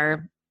Bonnie, who's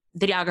our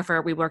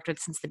videographer we worked with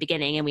since the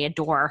beginning, and we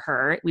adore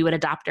her. We would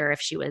adopt her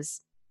if she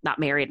was not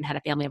married and had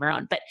a family of her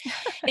own. But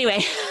anyway,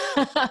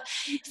 so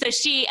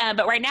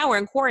but right now we're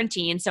in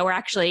quarantine, so we're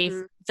actually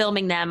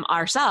filming them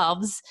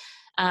ourselves,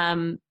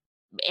 and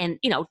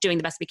doing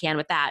the best we can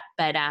with that.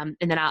 But and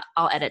then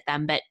I'll edit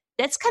them. But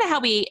that's kind of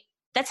how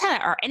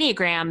our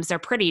Enneagrams are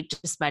pretty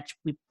just much.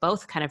 We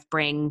both kind of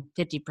bring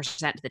 50%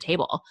 to the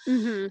table.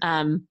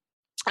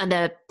 On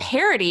the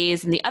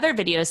parodies and the other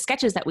videos,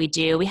 sketches that we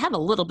do, we have a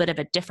little bit of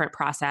a different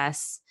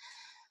process.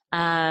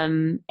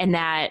 And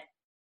that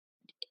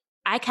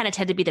I kind of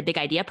tend to be the big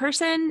idea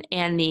person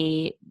and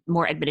the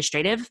more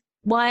administrative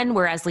one,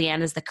 whereas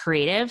Leanne is the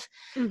creative.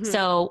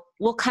 So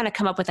we'll kind of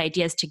come up with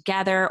ideas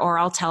together, or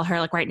I'll tell her,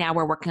 like, right now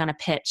we're working on a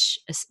pitch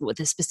with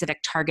a specific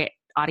target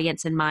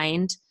audience in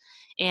mind.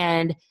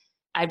 And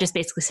I've just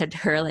basically said to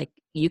her, like,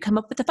 you come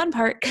up with the fun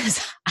part,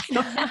 because I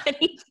don't have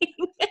anything.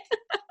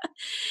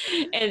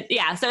 And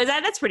yeah, so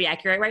that's pretty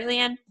accurate, right,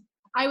 Leanne?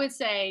 I would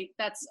say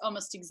that's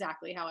almost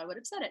exactly how I would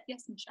have said it.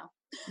 Yes, Michelle.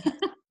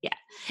 Yeah.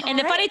 And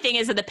the funny thing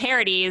is that the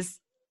parodies,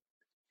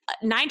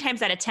 9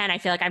 times out of 10, I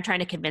feel like I'm trying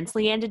to convince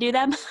Leanne to do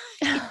them.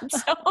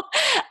 So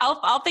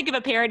I'll think of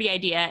a parody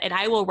idea, and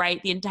I will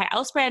write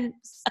I'll spend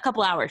a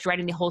couple hours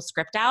writing the whole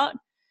script out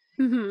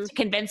to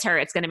convince her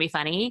it's going to be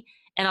funny.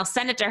 And I'll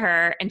send it to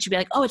her, and she'll be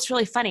like, oh, it's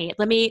really funny.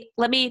 Let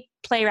me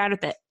play around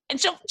with it. And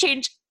she'll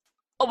change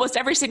almost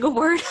every single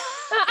word.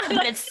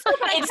 But it's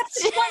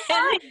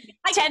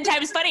 10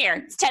 times funnier.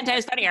 It's 10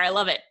 times funnier. I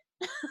love it.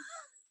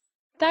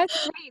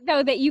 That's great,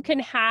 though, that you can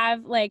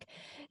have, like,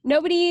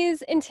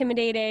 nobody's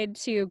intimidated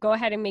to go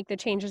ahead and make the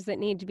changes that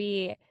need to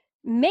be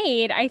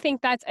made. I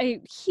think that's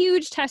a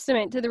huge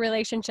testament to the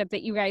relationship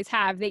that you guys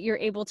have, that you're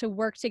able to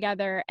work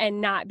together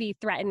and not be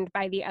threatened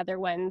by the other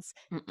one's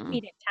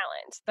comedic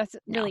talent. That's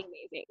really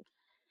amazing.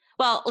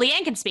 Well,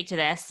 Leanne can speak to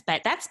this,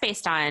 but that's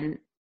based on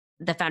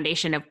the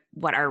foundation of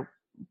what our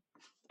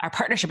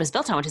partnership is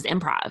built on, which is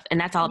improv. And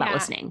that's all about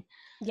listening.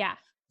 Yeah.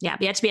 Yeah.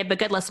 You have to be a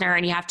good listener,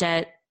 and you have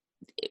to,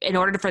 in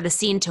order for the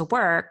scene to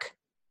work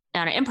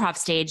on an improv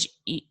stage,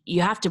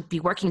 you have to be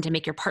working to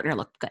make your partner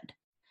look good.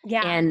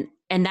 Yeah. And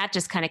And that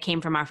just kind of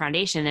came from our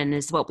foundation and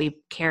is what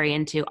we carry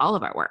into all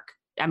of our work.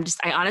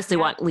 I honestly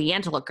want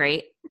Leanne to look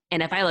great.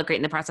 And if I look great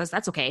in the process,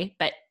 that's okay.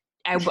 But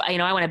I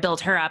want to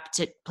build her up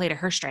to play to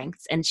her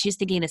strengths. And she's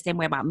thinking the same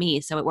way about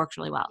me. So it works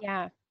really well.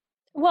 Yeah.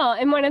 Well,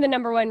 and one of the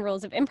number one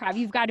rules of improv,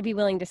 you've got to be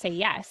willing to say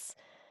yes.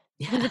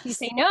 Because if you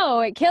say no,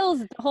 it kills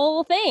the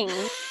whole thing.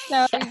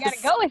 So you got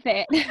to go with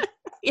it.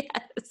 Yes.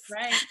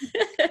 Right.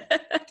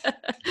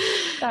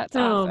 That's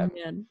awesome.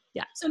 Man.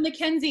 Yeah. So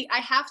Mackenzie, I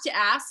have to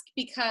ask,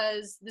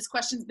 because this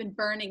question's been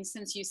burning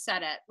since you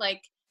said it.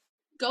 Like,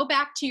 go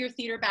back to your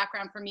theater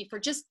background for me for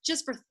just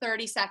for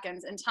 30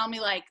 seconds and tell me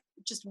like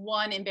just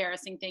one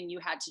embarrassing thing you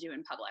had to do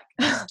in public.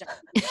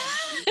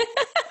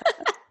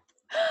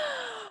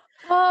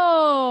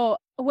 Oh,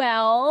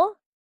 well,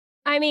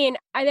 I mean,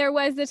 there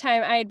was the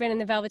time I had been in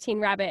the Velveteen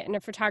Rabbit and a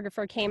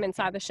photographer came and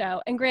saw the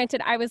show. And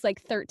granted, I was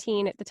like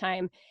 13 at the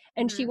time.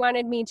 And she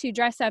wanted me to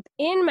dress up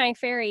in my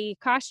fairy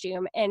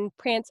costume and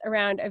prance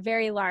around a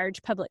very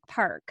large public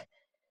park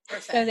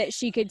so that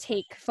she could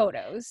take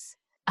photos.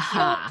 So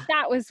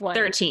that was one.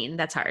 13.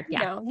 That's hard.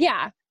 Yeah.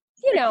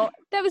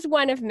 That was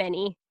one of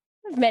many.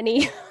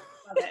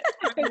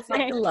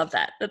 I love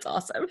that. That's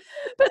awesome.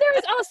 But there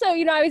was also,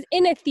 I was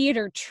in a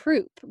theater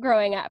troupe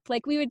growing up.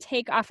 Like we would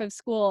take off of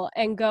school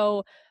and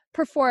go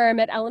perform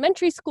at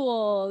elementary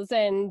schools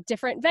and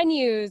different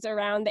venues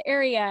around the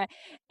area.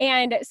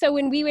 And so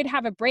when we would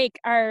have a break,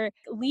 our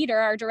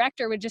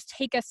director would just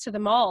take us to the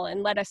mall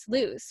and let us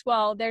loose.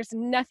 Well, there's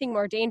nothing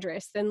more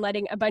dangerous than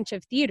letting a bunch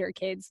of theater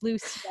kids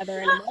loose together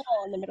in a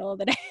mall in the middle of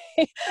the day.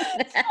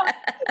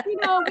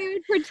 So, we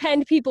would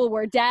pretend people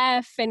were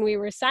deaf and we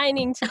were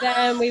signing to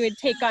them. We would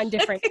take on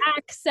different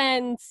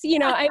accents.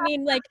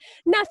 Like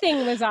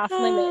nothing was off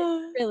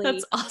limits, really.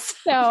 That's awesome.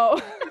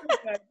 So,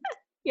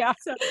 yeah.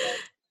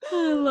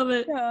 I love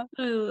it. Yeah.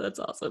 Oh, that's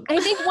awesome. I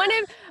think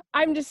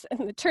I'm just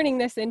turning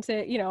this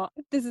into,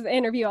 this is an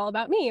interview all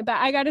about me, but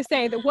I got to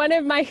say that one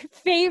of my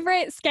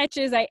favorite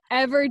sketches I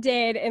ever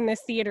did in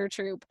this theater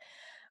troupe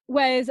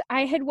was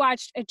I had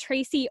watched a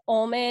Tracy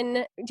Ullman.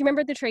 Do you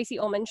remember the Tracy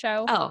Ullman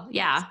show? Oh,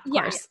 yeah, of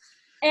course.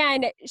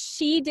 And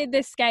she did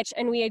this sketch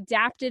and we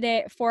adapted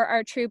it for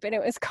our troupe and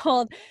it was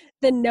called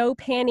the No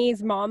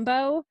Panties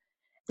Mambo.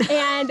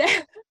 And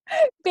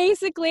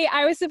basically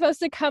I was supposed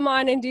to come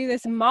on and do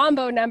this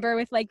mambo number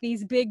with like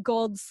these big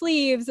gold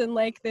sleeves and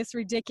like this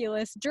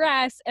ridiculous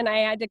dress. And I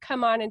had to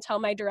come on and tell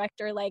my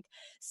director, like,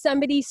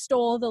 somebody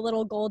stole the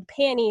little gold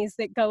panties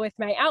that go with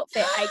my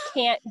outfit. I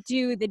can't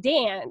do the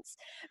dance.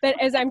 But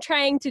as I'm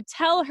trying to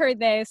tell her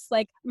this,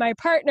 like my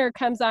partner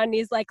comes on and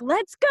he's like,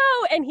 let's go.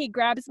 And he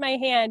grabs my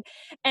hand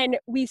and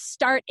we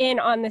start in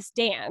on this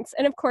dance.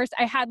 And of course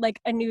I had like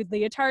a nude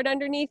leotard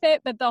underneath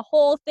it, but the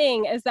whole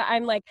thing is that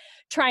I'm like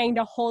trying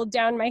to hold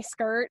down my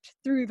skirt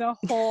through the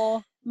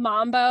whole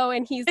mambo,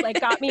 and he's like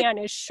got me on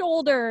his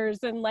shoulders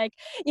and like,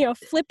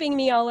 flipping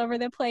me all over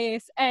the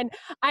place. And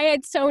I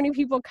had so many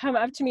people come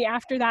up to me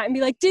after that and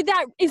be like,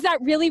 is that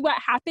really what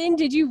happened?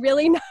 Did you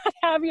really not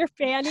have your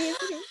panties?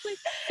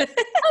 And I was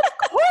like,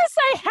 of course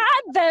I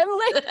had them.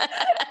 Like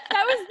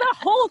that was the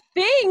whole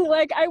thing.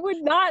 Like I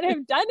would not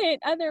have done it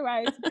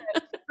otherwise. But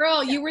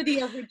girl, you were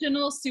the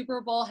original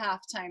Super Bowl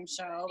halftime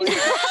show.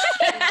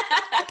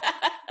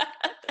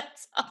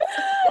 That's awesome.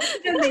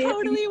 It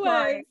totally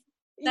was.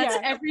 That's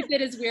every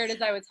bit as weird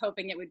as I was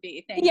hoping it would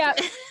be. Thank you.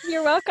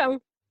 You're welcome.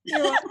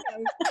 You're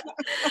welcome.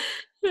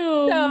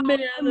 Man,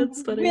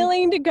 that's funny.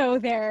 Willing to go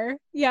there.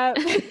 Yeah.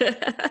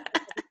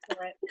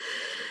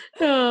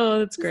 Oh,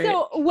 that's great.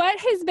 So what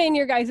has been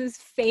your guys'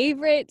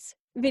 favorite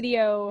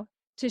video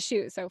to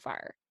shoot so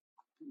far?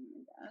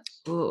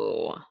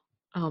 Oh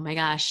my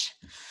gosh.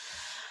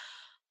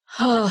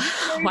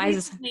 Oh, why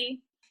is this?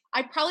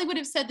 I probably would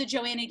have said the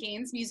Joanna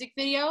Gaines music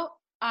video.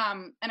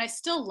 And I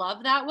still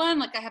love that one.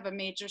 Like I have a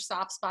major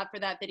soft spot for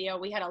that video.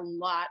 We had a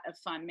lot of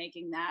fun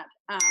making that.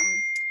 But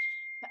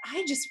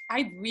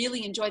I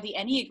really enjoy the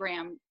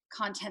Enneagram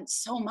content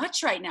so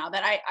much right now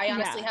that I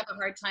honestly have a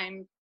hard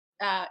time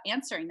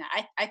answering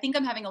that. I think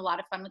I'm having a lot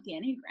of fun with the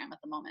Enneagram at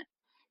the moment.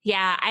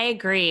 Yeah, I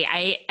agree.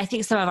 I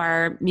think some of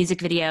our music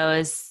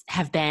videos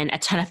have been a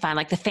ton of fun.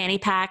 Like the Fanny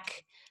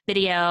Pack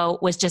video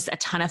was just a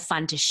ton of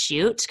fun to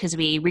shoot because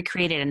we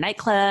recreated a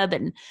nightclub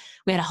and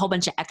we had a whole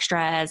bunch of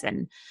extras,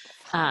 and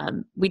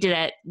we did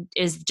it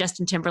is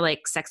Justin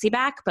Timberlake Sexy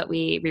Back, but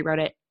we rewrote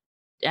it.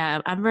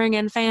 I'm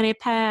bringing Fanny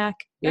Pack.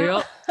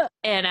 Yep.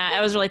 And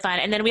it was really fun.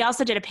 And then we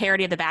also did a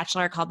parody of The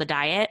Bachelor called The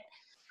Diet,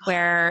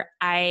 where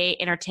I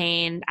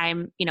entertained,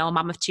 I'm, a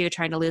mom of two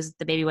trying to lose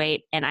the baby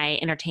weight, and I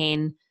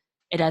entertain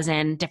a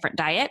dozen different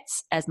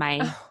diets as my,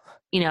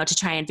 to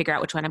try and figure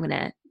out which one I'm going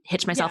to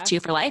hitch myself to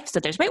for life. So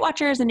there's Weight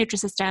Watchers and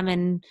Nutrisystem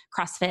and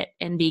CrossFit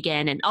and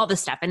vegan and all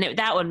this stuff. And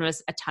that one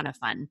was a ton of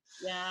fun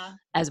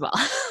as well.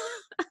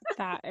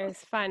 That is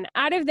fun.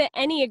 Out of the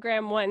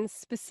Enneagram ones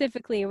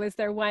specifically, was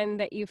there one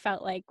that you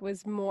felt like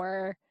was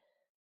more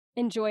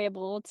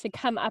enjoyable to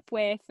come up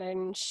with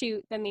and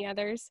shoot than the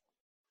others?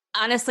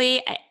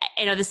 Honestly,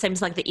 I know this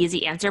seems like the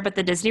easy answer, but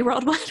the Disney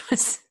World one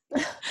was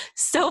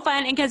So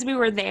fun. And because we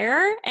were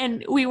there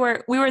and we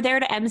were there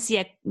to MC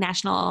a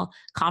national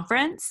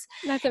conference.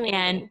 That's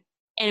amazing.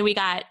 And we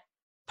got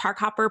park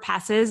hopper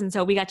passes. And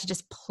so we got to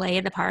just play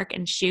in the park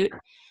and shoot.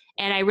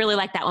 And I really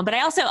like that one. But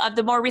I also, of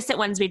the more recent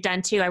ones we've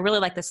done too, I really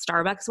like the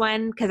Starbucks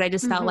one because I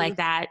just felt like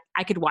that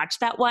I could watch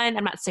that one.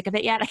 I'm not sick of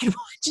it yet. I could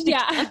watch it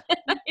again.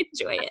 I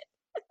enjoy it.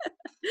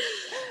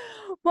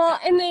 Well,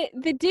 and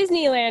the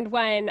Disneyland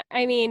one,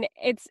 I mean,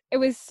 it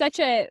was such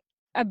a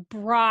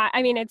broad,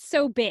 I mean, it's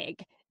so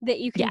big that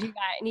you can do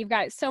that, and you've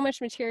got so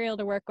much material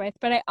to work with.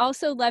 But I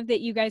also love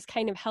that you guys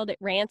kind of held it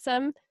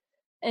ransom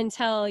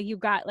until you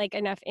got like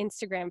enough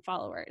Instagram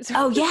followers.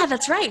 Oh yeah,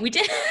 that's right. We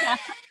did.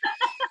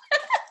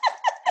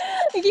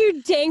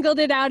 You dangled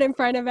it out in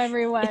front of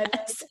everyone.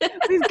 Yes.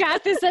 We've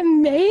got this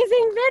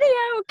amazing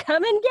video.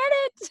 Come and get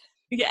it.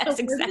 Yes,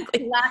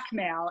 exactly.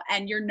 Blackmail,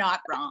 and you're not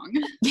wrong.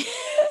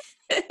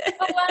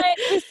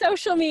 With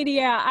social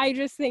media, I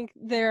just think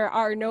there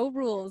are no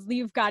rules.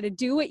 You've got to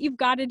do what you've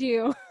got to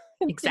do.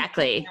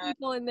 Exactly.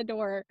 People in the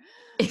door.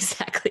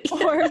 Exactly.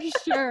 For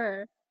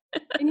sure.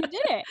 And you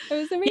did it. It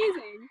was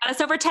amazing. That's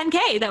over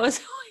 10K. That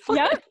was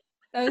Yep.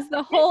 That was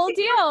the whole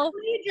deal.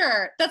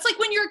 Major. That's like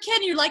when you're a kid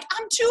and you're like,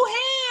 I'm 2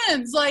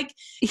 hands. Like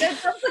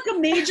that's like a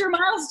major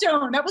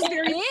milestone. That was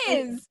very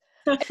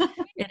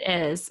It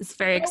is. It's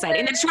very exciting.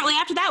 And then shortly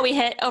after that, we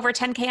hit over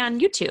 10K on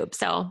YouTube.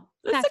 So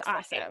that's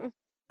awesome.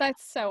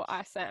 That's so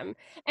awesome.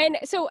 And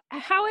so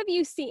how have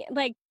you seen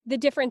like the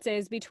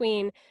differences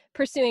between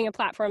pursuing a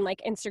platform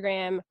like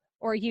Instagram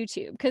or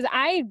YouTube? Because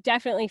I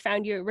definitely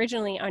found you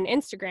originally on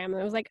Instagram and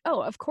I was like,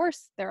 oh, of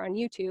course they're on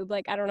YouTube.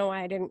 Like, I don't know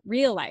why I didn't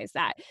realize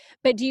that.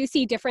 But do you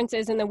see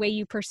differences in the way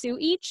you pursue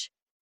each?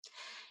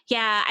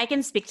 Yeah, I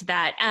can speak to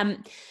that.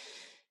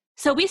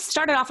 So we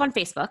started off on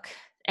Facebook.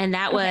 And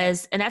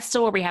that's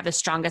still where we have the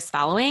strongest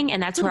following.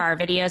 And that's where our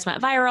videos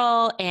went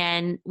viral.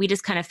 And we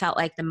just kind of felt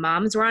like the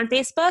moms were on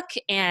Facebook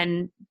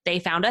and they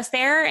found us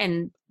there,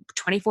 and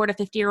 24 to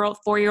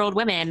 4-year-old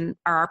women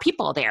are our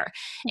people there.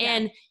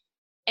 Yeah.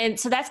 And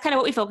so that's kind of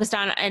what we focused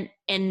on.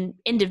 And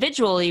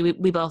individually,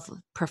 we both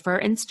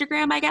prefer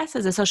Instagram, I guess,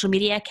 as a social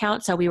media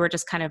account. So we were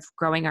just kind of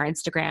growing our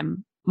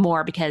Instagram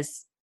more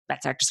because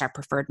that's just our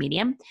preferred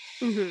medium.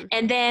 Mm-hmm.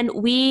 And then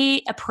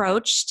we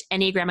approached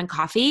Enneagram and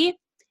Coffee,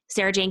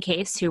 Sarah Jane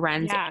Case, who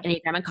runs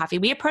Enneagram and Coffee.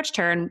 We approached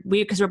her and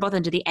because we're both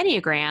into the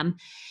Enneagram,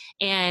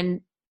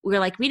 and we were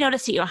like, we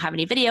noticed that you don't have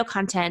any video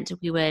content.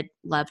 We would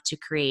love to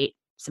create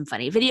some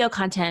funny video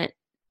content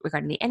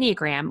regarding the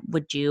Enneagram.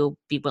 Would you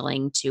be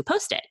willing to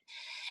post it?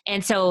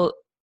 And so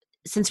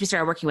since we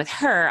started working with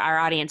her, our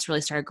audience really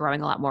started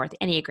growing a lot more with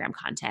the Enneagram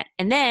content.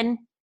 And then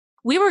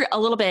we were a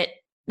little bit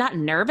not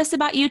nervous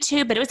about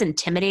YouTube, but it was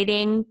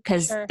intimidating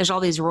because there's all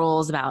these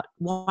rules about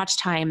watch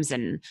times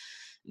and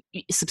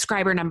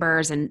subscriber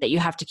numbers and that you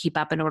have to keep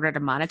up in order to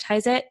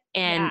monetize it.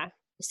 And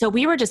so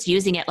we were just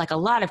using it like a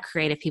lot of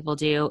creative people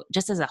do,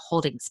 just as a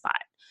holding spot.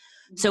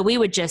 Mm-hmm. So we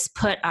would just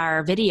put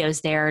our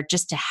videos there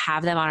just to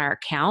have them on our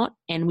account,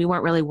 and we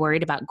weren't really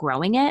worried about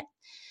growing it.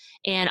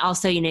 And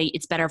also,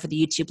 it's better for the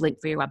YouTube link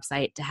for your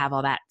website to have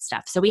all that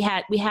stuff. So we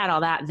had all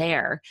that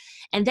there.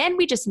 And then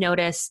we just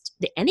noticed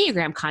the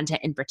Enneagram content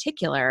in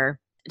particular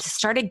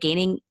started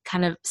gaining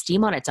kind of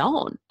steam on its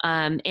own.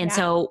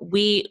 So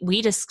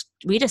we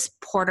just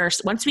poured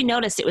once we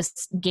noticed it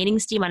was gaining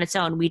steam on its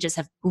own, we just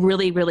have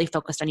really, really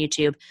focused on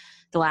YouTube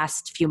the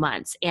last few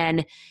months.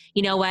 And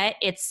you know what?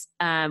 It's,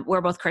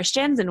 we're both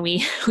Christians and we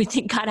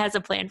think God has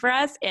a plan for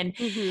us. And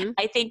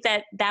I think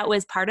that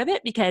was part of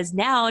it, because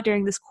now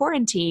during this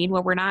quarantine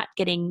where we're not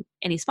getting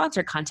any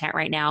sponsored content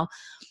right now,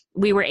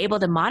 we were able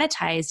to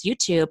monetize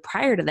YouTube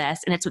prior to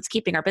this, and it's what's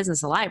keeping our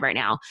business alive right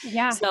now.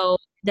 Yeah. So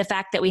the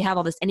fact that we have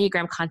all this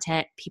Enneagram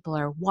content, people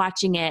are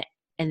watching it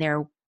and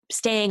they're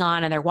staying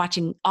on and they're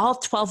watching all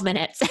 12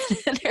 minutes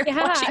and they're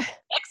watching the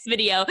next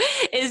video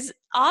is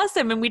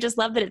awesome. And we just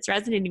love that it's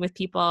resonating with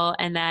people,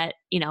 and that,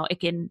 it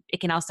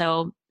can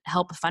also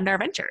help fund our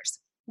ventures.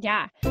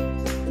 Yeah.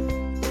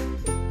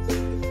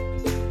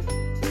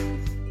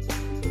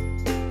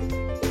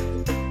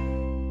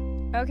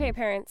 Okay,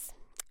 parents.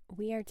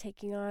 We are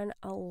taking on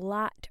a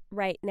lot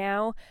right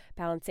now,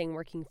 balancing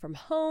working from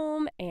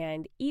home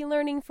and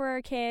e-learning for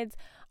our kids,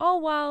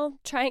 all while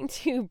trying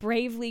to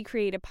bravely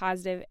create a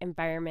positive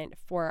environment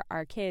for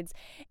our kids.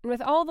 And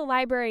with all the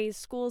libraries,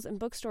 schools, and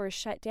bookstores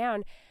shut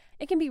down,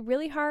 it can be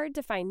really hard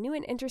to find new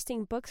and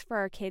interesting books for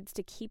our kids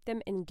to keep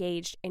them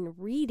engaged in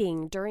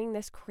reading during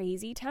this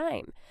crazy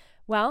time.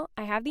 Well,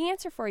 I have the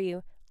answer for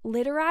you.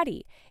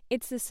 Literati.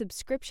 It's the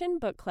subscription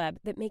book club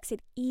that makes it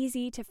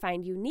easy to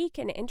find unique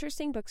and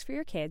interesting books for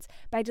your kids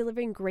by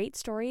delivering great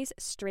stories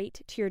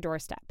straight to your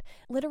doorstep.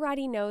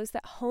 Literati knows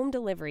that home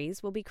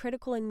deliveries will be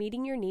critical in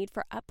meeting your need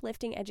for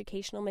uplifting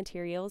educational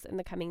materials in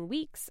the coming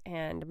weeks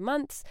and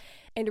months,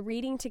 and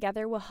reading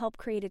together will help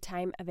create a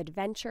time of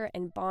adventure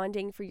and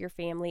bonding for your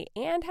family,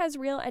 and has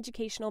real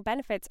educational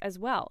benefits as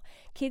well.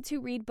 Kids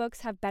who read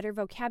books have better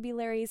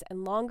vocabularies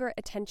and longer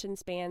attention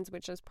spans,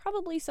 which is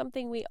probably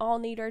something we all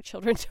need our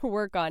children to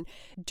work on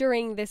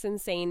during this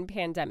insane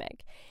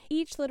pandemic.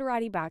 Each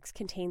Literati box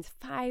contains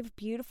 5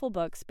 beautiful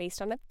books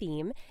based on a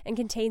theme and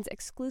contains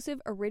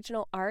exclusive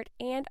original art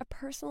and a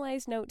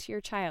personalized note to your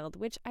child,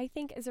 which I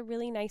think is a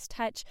really nice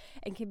touch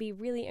and can be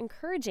really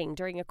encouraging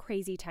during a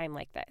crazy time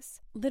like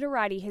this.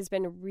 Literati has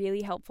been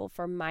really helpful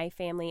for my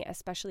family,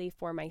 especially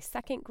for my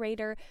second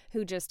grader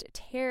who just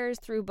tears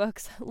through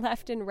books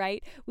left and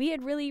right. We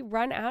had really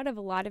run out of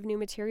a lot of new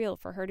material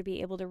for her to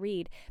be able to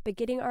read, but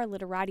getting our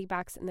Literati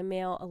box in the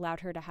mail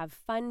allowed her to have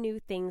fun new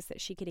things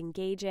that she could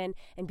engage in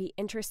and be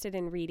interested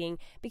in reading,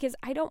 because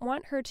I don't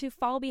want her to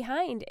fall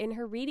behind in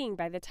her reading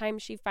by the time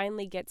she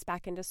finally gets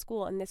back into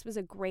school. And this was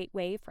a great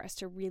way for us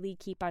to really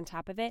keep on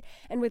top of it,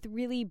 and with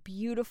really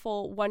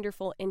beautiful,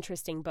 wonderful,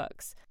 interesting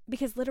books.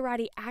 Because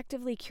Literati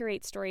actively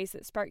curates stories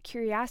that spark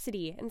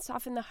curiosity and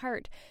soften the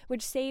heart,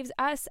 which saves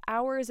us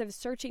hours of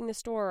searching the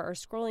store or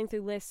scrolling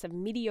through lists of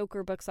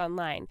mediocre books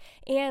online.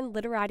 And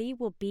Literati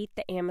will beat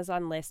the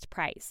Amazon list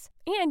price.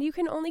 And you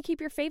can only keep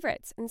your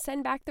favorites and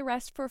send back the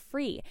rest for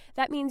free.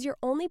 That means you're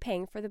only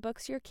paying for the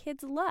books your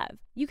kids love.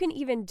 You can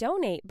even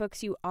donate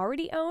books you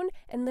already own,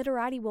 and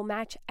Literati will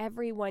match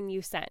every one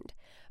you send.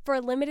 For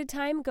a limited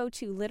time, go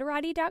to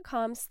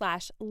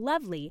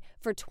literati.com/lovely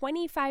for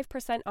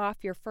 25%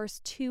 off your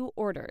first 2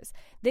 orders.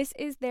 This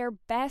is their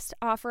best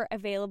offer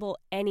available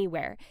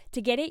anywhere.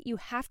 To get it, you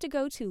have to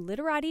go to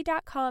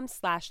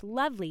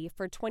literati.com/lovely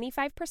for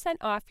 25%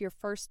 off your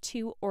first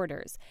 2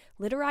 orders.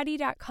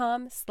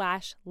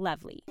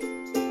 literati.com/lovely.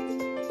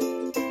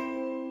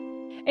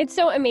 It's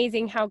so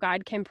amazing how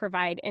God can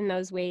provide in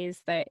those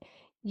ways that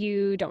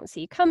you don't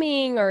see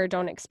coming or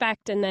don't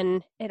expect, and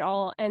then it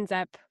all ends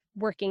up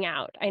working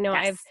out. I know.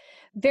 Yes. I've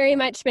very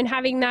much been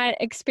having that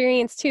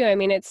experience too. I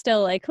mean, it's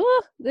still like,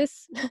 oh,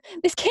 this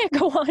can't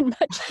go on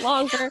much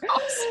longer.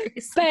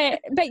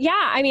 but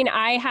yeah, I mean,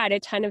 I had a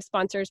ton of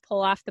sponsors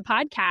pull off the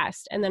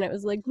podcast, and then it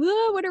was like,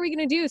 whoa, what are we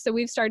going to do? So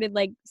we've started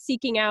like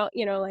seeking out,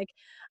 like,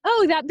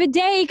 oh, that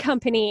bidet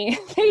company,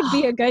 they'd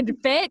be a good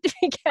fit.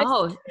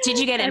 Oh, did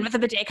you get in with the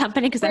bidet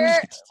company? Because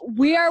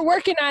we are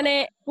working on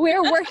it.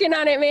 We're working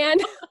on it, man.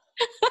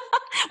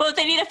 Well, if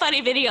they need a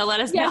funny video, let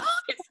us know.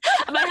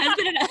 My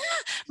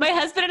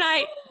husband and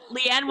I,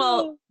 Leanne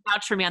will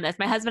vouch for me on this.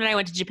 My husband and I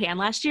went to Japan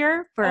last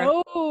year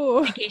for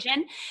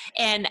vacation,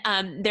 and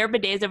their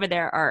bidets over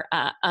there are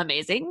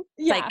amazing.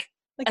 Yeah.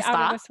 Like a spa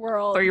out of this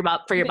world for your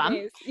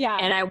bum. Yeah.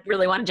 And I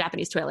really want a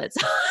Japanese toilet.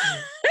 So.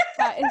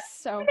 That is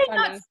so funny.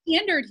 Not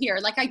standard here.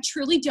 Like, I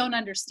truly don't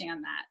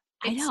understand that.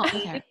 I know.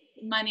 Okay.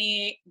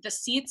 Money, the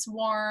seats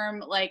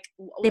warm, like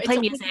they play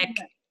music.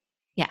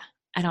 Yeah.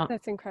 I don't.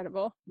 That's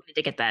incredible. We need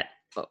to get that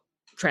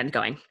trend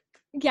going.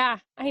 Yeah,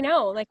 I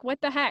know. Like, what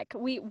the heck?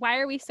 Why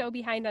are we so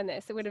behind on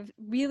this? It would have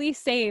really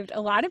saved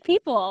a lot of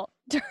people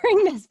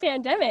during this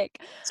pandemic.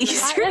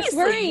 Seriously.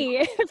 Worry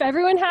if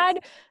everyone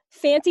had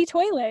fancy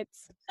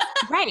toilets.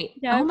 Right.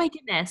 Yep. Oh my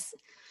goodness.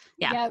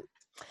 Yeah.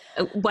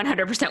 Yep.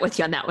 100% with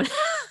you on that one.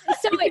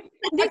 So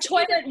the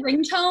toilet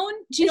ringtone,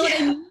 do you know what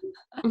I mean?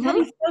 Mm-hmm.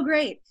 That'd be so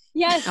great.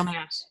 Yes. Oh my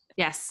gosh.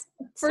 Yes.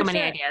 So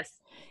many ideas.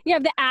 You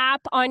have the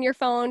app on your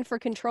phone for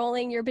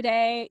controlling your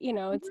bidet.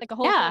 It's like a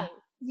whole thing.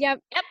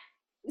 Yep.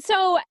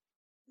 So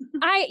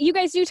you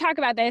guys do talk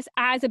about this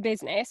as a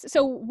business.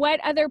 So what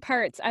other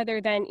parts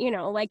other than,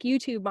 like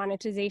YouTube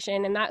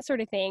monetization and that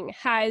sort of thing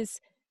has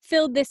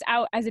filled this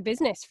out as a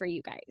business for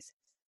you guys?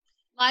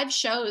 Live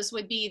shows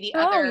would be the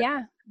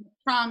other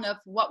prong of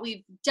what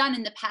we've done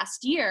in the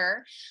past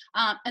year.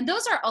 And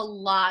those are a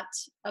lot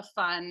of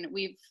fun.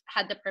 We've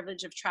had the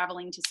privilege of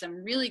traveling to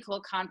some really cool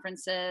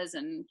conferences,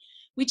 and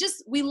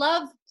we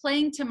love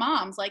playing to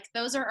moms. Like,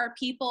 those are our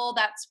people.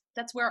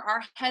 That's where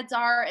our heads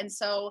are. And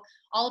so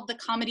all of the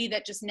comedy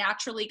that just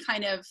naturally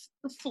kind of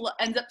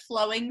ends up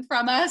flowing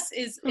from us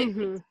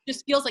it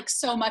just feels like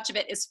so much of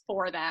it is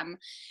for them.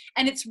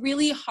 And it's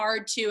really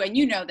hard to, and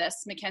you know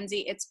this,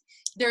 Mackenzie,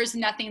 there's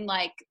nothing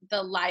like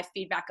the live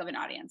feedback of an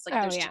audience.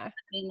 Like, there's just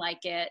nothing like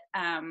it.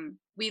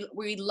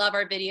 We love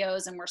our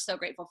videos and we're so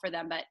grateful for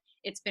them, but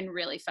it's been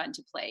really fun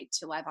to play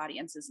to live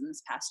audiences in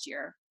this past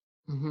year.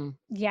 Mm-hmm.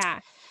 Yeah.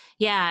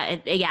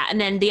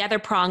 And then the other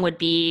prong would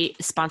be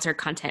sponsored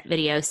content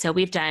videos. So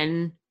we've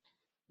done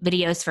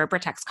videos for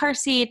Britax car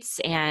seats,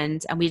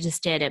 and we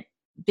just did a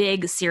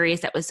big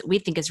series that we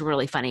think is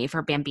really funny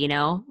for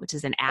Bambino, which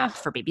is an app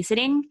for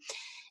babysitting.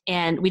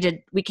 And we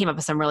came up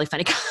with some really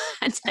funny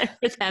content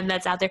for them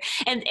that's out there.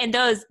 And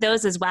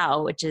those as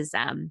well, which is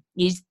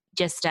you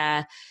just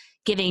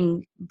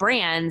giving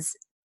brands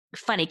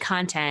funny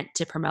content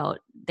to promote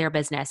their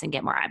business and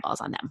get more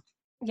eyeballs on them.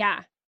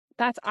 Yeah.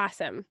 That's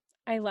awesome.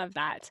 I love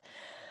that.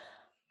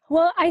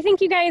 Well, I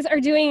think you guys are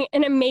doing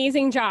an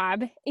amazing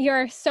job.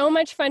 You're so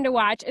much fun to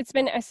watch. It's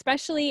been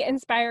especially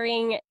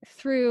inspiring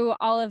through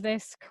all of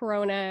this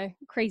Corona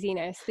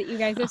craziness that you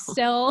guys have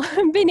still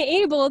been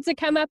able to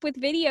come up with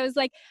videos.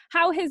 Like,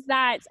 how has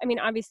that, I mean,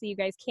 obviously you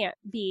guys can't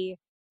be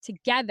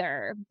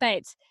together,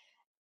 but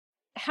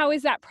how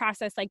has that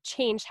process like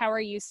changed? How are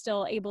you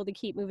still able to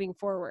keep moving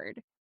forward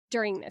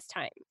during this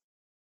time?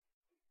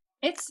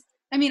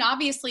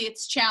 Obviously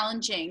it's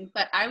challenging,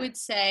 but I would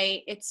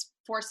say it's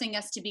forcing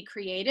us to be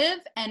creative.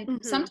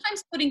 And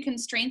sometimes putting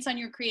constraints on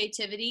your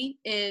creativity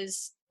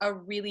is a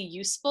really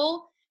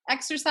useful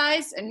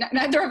exercise. And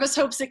neither of us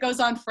hopes it goes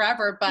on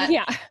forever, but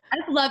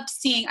I've loved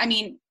seeing, I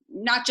mean,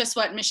 not just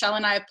what Michelle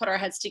and I have put our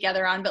heads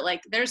together on, but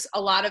like there's a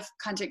lot of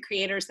content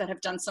creators that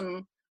have done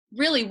some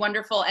really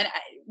wonderful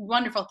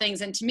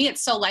things. And to me,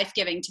 it's so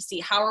life-giving to see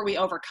how are we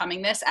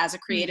overcoming this as a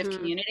creative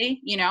community,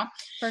 you know?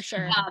 For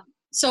sure.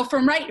 So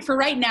for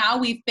right now,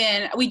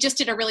 we just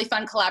did a really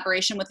fun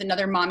collaboration with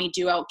another mommy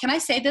duo. Can I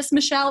say this,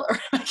 Michelle? Or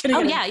am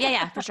I gonna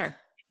yeah, for sure.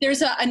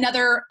 There's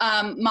another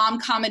mom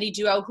comedy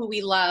duo who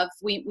we love.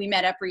 We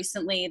met up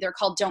recently. They're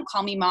called Don't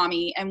Call Me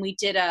Mommy. And we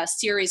did a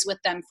series with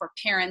them for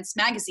Parents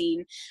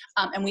Magazine.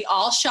 And we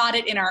all shot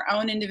it in our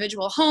own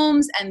individual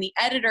homes. And the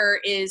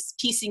editor is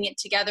piecing it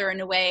together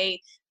in a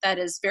way that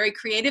is very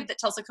creative, that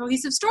tells a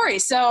cohesive story.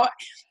 So,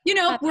 you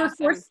know, we're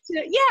forced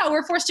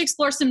to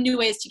explore some new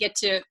ways to get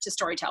to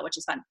storytell, which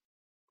is fun.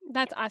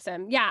 That's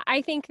awesome. Yeah,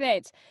 I think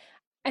that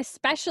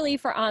especially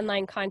for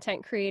online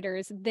content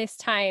creators, this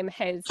time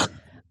has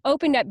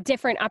opened up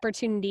different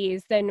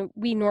opportunities than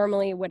we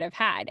normally would have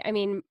had. I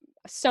mean,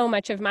 so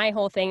much of my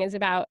whole thing is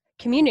about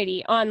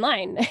community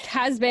online. It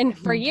has been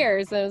for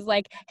years. It was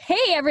like,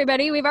 hey,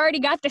 everybody, we've already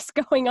got this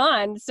going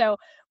on. So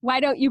why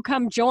don't you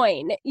come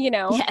join, you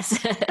know?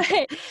 Yes.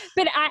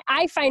 But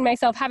I find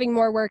myself having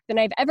more work than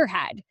I've ever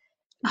had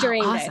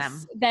during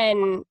this.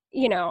 Then,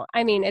 you know,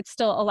 I mean, it's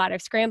still a lot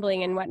of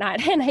scrambling and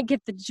whatnot. And I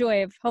get the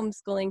joy of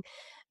homeschooling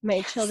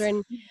my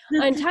children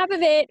on top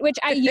of it, which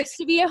I used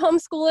to be a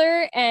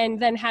homeschooler and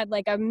then had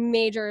like a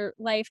major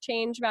life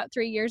change about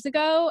 3 years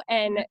ago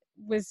and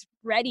was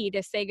ready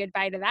to say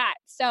goodbye to that.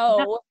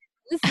 So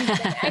this has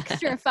been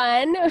extra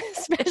fun,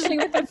 especially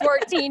with a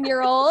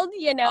 14-year-old,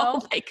 you know.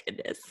 Oh my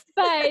goodness.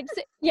 But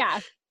yeah,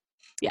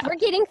 we're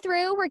getting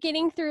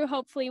through.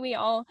 Hopefully we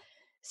all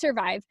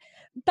survive.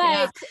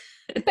 But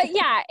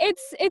yeah,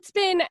 it's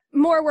been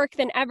more work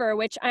than ever,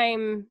 which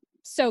I'm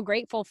so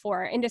grateful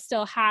for, and to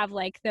still have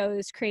like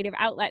those creative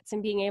outlets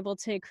and being able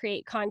to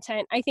create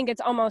content. I think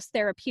it's almost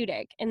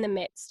therapeutic in the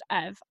midst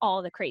of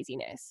all the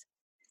craziness.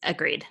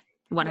 Agreed.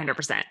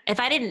 100%. If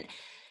I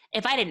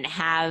didn't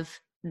have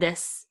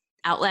this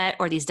outlet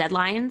or these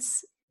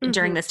deadlines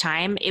during this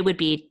time, it would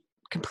be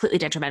completely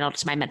detrimental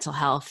to my mental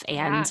health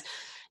and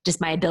just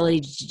my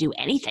ability to do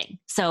anything.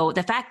 So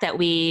the fact that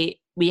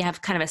we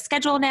have kind of a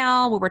schedule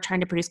now where we're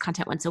trying to produce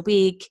content once a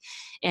week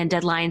and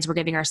deadlines we're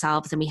giving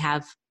ourselves, and we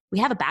have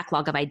a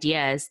backlog of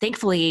ideas.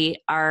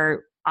 Thankfully,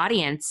 our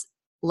audience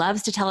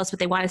loves to tell us what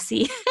they want to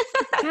see.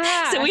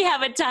 So we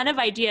have a ton of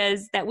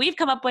ideas that we've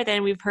come up with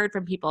and we've heard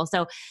from people.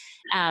 So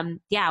we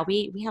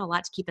have a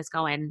lot to keep us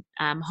going.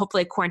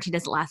 Hopefully quarantine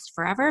doesn't last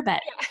forever,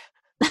 but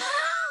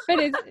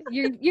but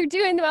you're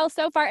doing well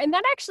so far. And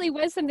that actually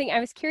was something I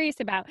was curious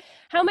about.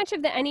 How much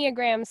of the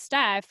Enneagram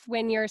stuff,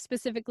 when you're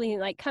specifically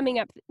like coming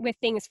up with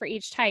things for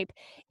each type,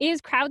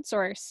 is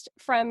crowdsourced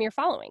from your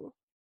following?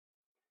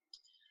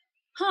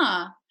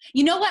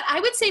 You know what? I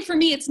would say for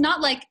me, it's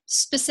not like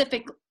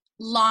specific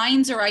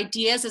lines or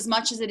ideas as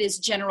much as it is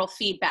general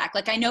feedback.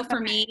 Like I know for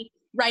me,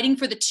 writing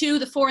for the 2,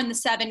 the 4, and the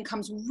 7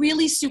 comes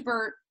really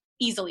super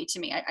easily to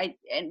me.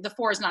 And the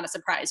 4 is not a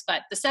surprise,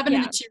 but the 7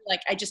 and the 2,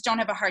 like I just don't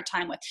have a hard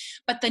time with.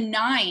 But the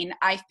 9,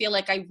 I feel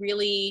like I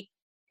really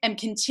am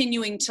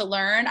continuing to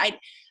learn. I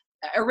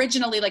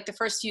originally, like the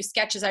first few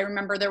sketches, I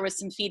remember there was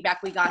some feedback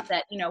we got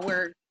that, you know,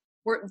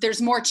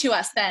 there's more to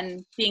us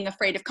than being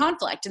afraid of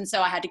conflict. And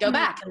so I had to go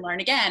back and learn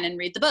again and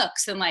read the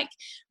books and like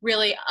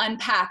really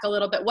unpack a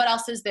little bit. What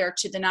else is there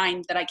to the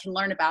 9 that I can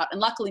learn about?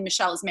 And luckily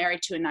Michelle is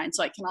married to a 9,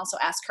 so I can also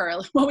ask her,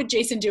 what would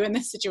Jason do in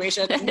this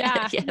situation?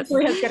 That's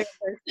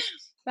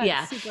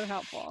super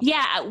helpful.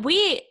 Yeah.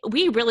 We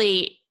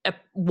really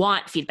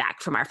want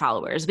feedback from our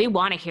followers. We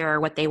want to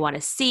hear what they want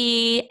to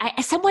see.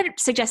 Someone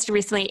suggested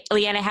recently,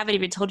 Leanne, I haven't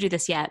even told you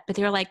this yet, but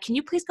they were like, can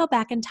you please go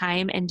back in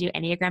time and do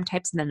Enneagram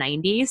types in the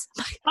 90s?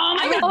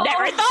 I would have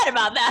never thought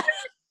about that.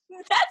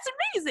 That's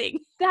amazing.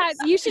 That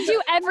you should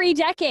do every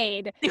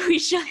decade. We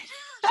should.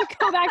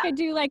 Go back and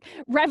do like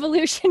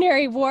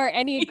Revolutionary War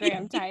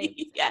Enneagram type.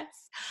 Yes.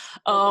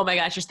 Oh my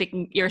gosh,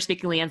 you're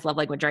speaking Leanne's love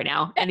language right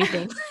now.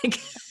 Anything like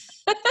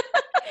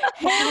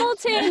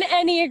Hamilton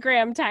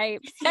Enneagram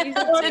types.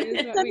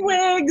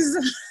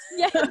 Wigs.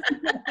 Yeah.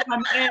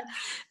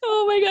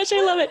 Oh my gosh,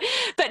 I love it.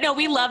 But no,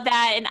 we love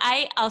that. And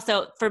I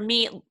also, for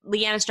me,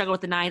 Leanna struggled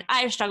with the 9.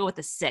 I struggled with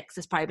the 6.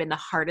 It's probably been the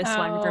hardest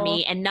one for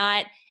me. And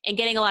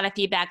getting a lot of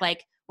feedback,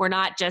 like we're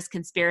not just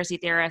conspiracy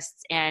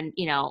theorists and,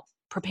 you know,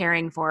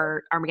 preparing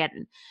for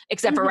Armageddon,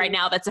 except for right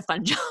now, that's a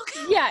fun joke.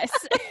 Yes.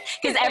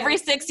 Because every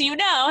 6, you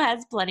know,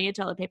 has plenty of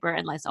toilet paper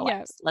and Lysol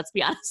wipes. Let's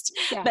be honest.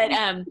 Yeah. But,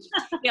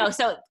 you know,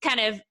 so kind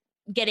of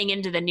getting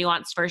into the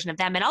nuanced version of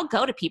them. And I'll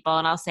go to people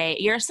and I'll say,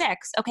 you're a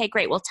 6. Okay,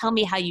 great. Well, tell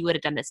me how you would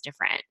have done this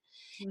different.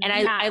 And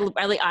I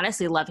really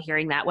honestly love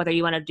hearing that, whether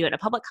you want to do it in a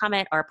public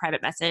comment or a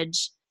private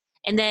message.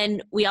 And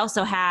then we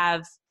also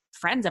have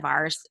friends of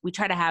ours. We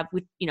try to have,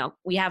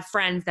 we have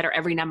friends that are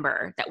every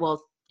number that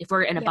will, if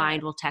we're in a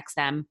bind, we'll text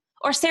them.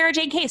 Or Sarah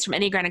Jane Case from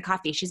Enneagram and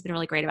Coffee. She's been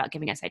really great about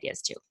giving us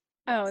ideas too.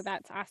 Oh,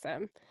 that's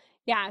awesome.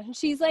 Yeah,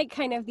 she's like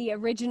kind of the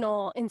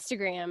original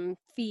Instagram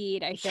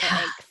feed, I feel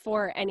like,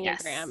 for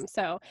Enneagram. Yes.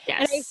 So, Yes.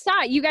 and I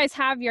saw you guys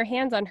have your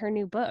hands on her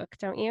new book,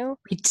 don't you?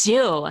 We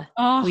do.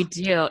 Oh, we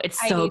do. It's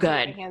so I need to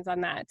good. get my hands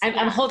on that.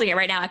 I'm holding it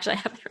right now. Actually, I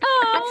have it right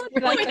Oh, now.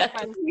 It's really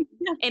that's good.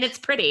 fun. And it's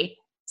pretty.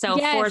 So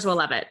Yes. fours will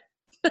love it.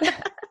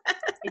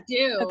 I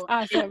do. That's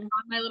awesome. It's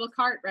on my little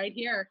cart right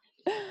here.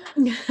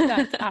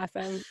 That's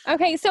awesome.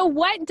 Okay, so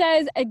what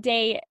does a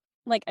day,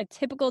 like a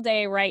typical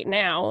day right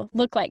now,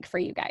 look like for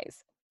you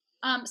guys?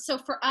 So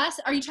for us,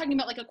 are you talking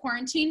about like a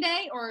quarantine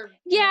day or?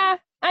 Yeah,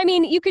 I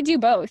mean, you could do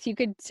both. You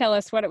could tell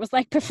us what it was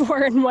like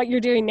before and what you're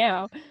doing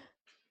now.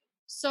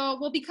 So,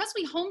 well, because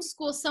we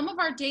homeschool, some of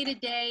our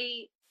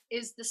day-to-day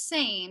is the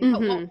same,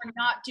 but what we're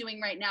not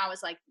doing right now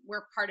is like,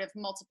 we're part of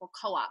multiple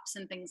co-ops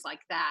and things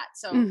like that.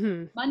 So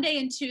Monday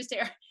and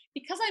Tuesday,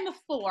 because I'm a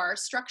 4,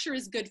 structure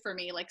is good for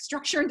me. Like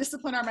structure and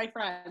discipline are my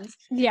friends.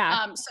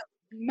 Yeah. So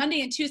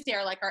Monday and Tuesday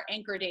are like our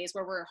anchor days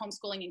where we're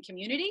homeschooling in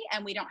community,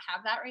 and we don't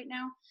have that right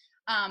now.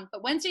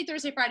 But Wednesday,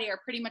 Thursday, Friday are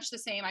pretty much the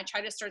same. I try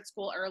to start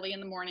school early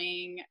in the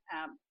morning.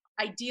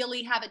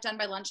 Ideally have it done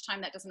by lunchtime.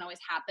 That doesn't always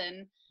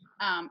happen.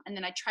 And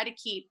then I try to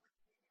keep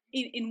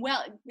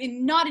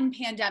not in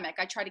pandemic,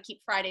 I try to keep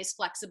Fridays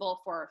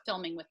flexible for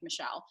filming with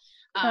Michelle,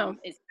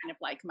 is kind of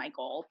like my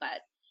goal.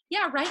 But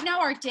yeah, right now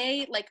our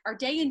day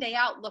in, day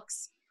out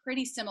looks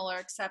pretty similar,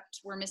 except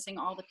we're missing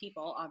all the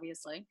people,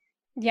 obviously.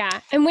 Yeah.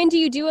 And when do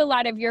you do a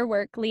lot of your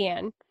work,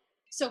 Leanne?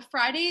 So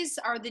Fridays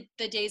are the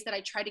days that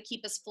I try to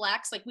keep us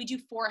flex. Like we do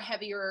 4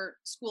 heavier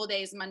school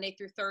days, Monday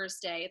through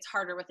Thursday. It's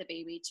harder with a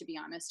baby, to be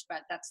honest,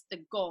 but that's the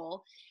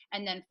goal.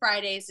 And then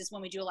Fridays is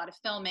when we do a lot of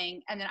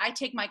filming. And then I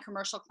take my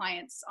commercial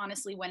clients,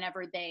 honestly,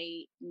 whenever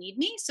they need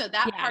me. So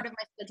that part of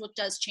my schedule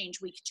does change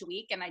week to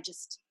week. And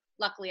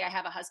luckily I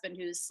have a husband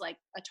who's like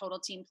a total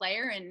team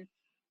player, and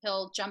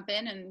he'll jump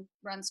in and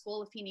run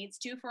school if he needs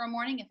to for a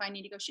morning if I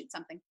need to go shoot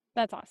something.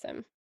 That's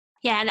awesome.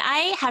 Yeah, and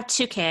I have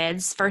 2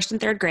 kids, 1st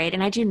and 3rd grade,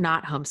 and I do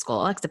not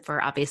homeschool, except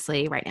for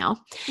obviously right now.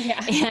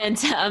 Yeah.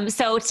 And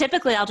so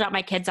typically I'll drop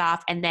my kids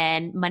off, and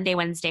then Monday,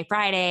 Wednesday,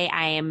 Friday,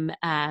 I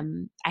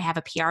have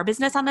a PR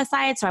business on the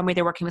side, so I'm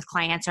either working with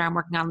clients or I'm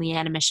working on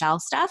Leanne and Michelle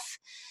stuff.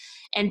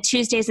 And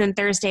Tuesdays and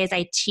Thursdays,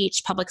 I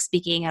teach public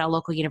speaking at a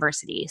local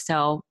university.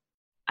 So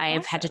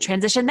I've had to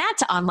transition that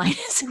to online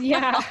as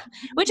well,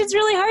 which is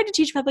really hard to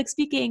teach public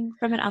speaking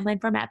from an online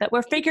format, but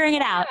we're figuring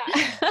it out.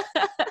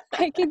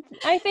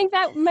 I think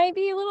that might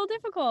be a little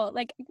difficult.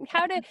 Like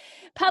how to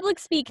public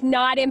speak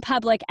not in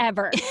public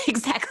ever.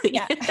 Exactly.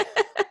 Yeah.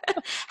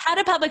 How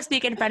to public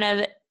speak in front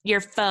of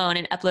your phone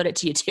and upload it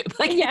to YouTube.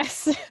 Like,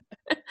 yes.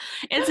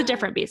 It's a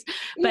different beast.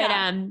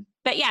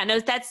 But yeah, no,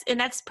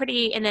 that's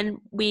pretty. And then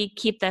we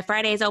keep the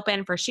Fridays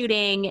open for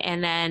shooting.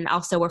 And then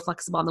also we're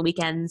flexible on the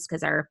weekends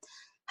because our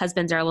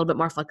husbands are a little bit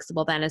more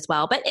flexible then as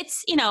well. But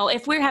it's,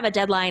 if we have a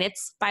deadline,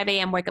 it's 5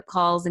 a.m. wake up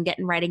calls and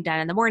getting writing done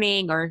in the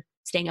morning or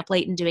staying up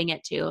late and doing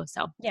it too.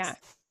 So yeah,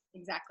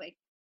 exactly.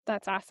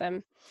 That's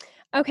awesome.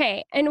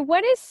 Okay. And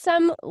what is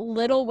some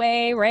little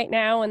way right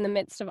now in the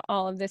midst of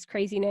all of this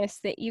craziness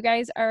that you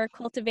guys are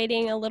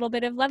cultivating a little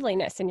bit of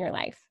loveliness in your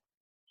life?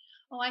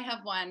 Oh, I have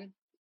one.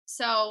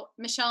 So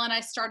Michelle and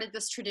I started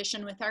this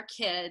tradition with our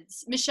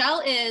kids.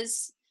 Michelle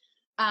is,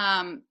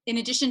 in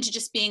addition to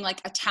just being like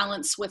a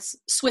talent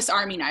Swiss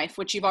Army knife,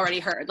 which you've already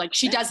heard, like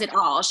she does it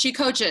all. She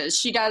coaches,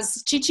 she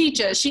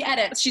teaches, she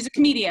edits, she's a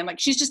comedian. Like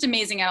she's just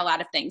amazing at a lot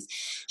of things.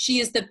 She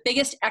is the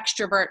biggest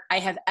extrovert I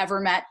have ever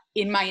met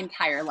in my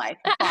entire life.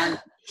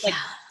 Like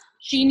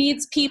she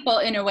needs people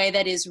in a way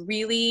that is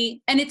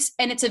really, and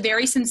it's a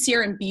very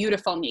sincere and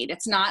beautiful need.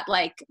 It's not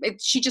like,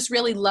 she just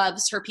really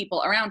loves her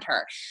people around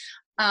her.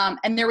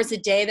 And there was a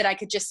day that I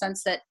could just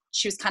sense that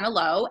she was kind of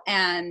low.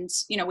 And,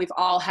 we've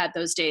all had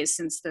those days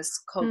since this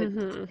COVID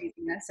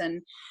craziness.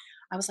 And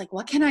I was like,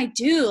 what can I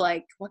do?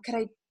 Like, what could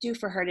I do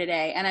for her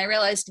today? And I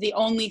realized the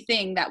only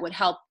thing that would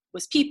help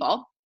was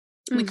people.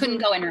 We couldn't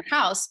go in her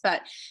house,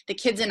 but the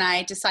kids and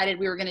I decided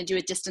we were going to do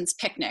a distance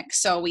picnic.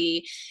 So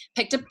we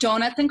picked up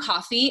donuts and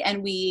coffee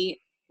and we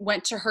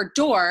went to her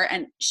door,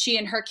 and she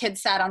and her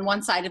kids sat on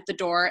one side of the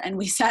door, and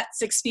we sat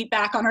 6 feet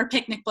back on our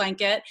picnic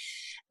blanket.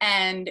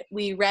 And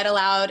we read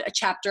aloud a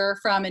chapter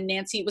from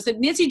was it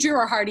Nancy Drew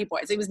or Hardy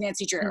Boys? It was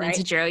Nancy Drew, right?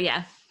 Nancy Drew,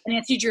 yeah. A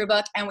Nancy Drew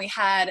book, and we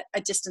had a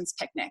distance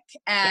picnic,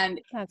 and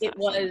it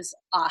was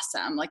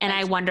awesome. Like, and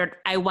I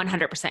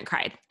 100%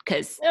 cried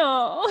because,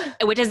 oh,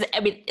 which is,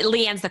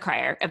 Leanne's the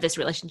crier of this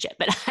relationship,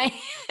 but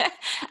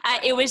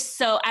I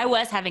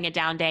was having a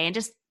down day, and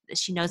just,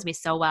 she knows me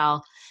so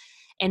well,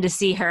 and to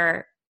see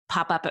her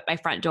pop up at my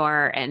front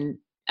door, and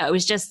it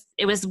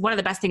was one of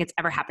the best things that's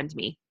ever happened to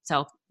me.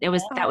 So that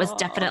was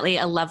definitely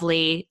a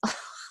lovely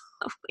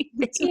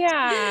thing.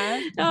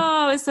 Yeah.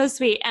 Oh, it was so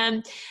sweet.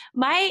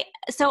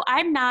 So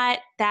I'm not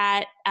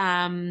that,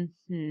 how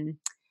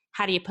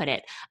do you put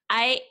it?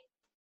 I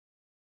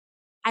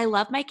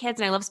love my kids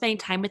and I love spending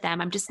time with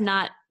them. I'm just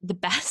not the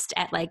best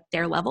at like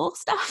their level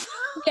stuff.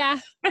 Yeah.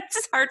 It's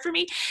just hard for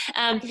me.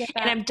 And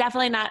I'm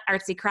definitely not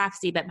artsy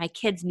craftsy, but my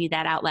kids need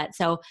that outlet.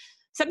 So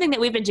something that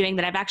we've been doing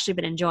that I've actually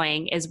been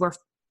enjoying is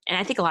and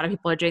I think a lot of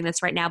people are doing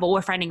this right now, but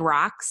we're finding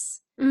rocks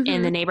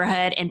in the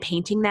neighborhood and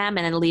painting them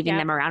and then leaving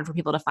them around for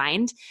people to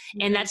find.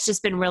 And that's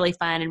just been really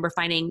fun. And we're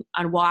finding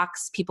on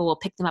walks, people will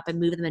pick them up and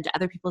move them into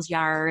other people's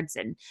yards,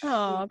 and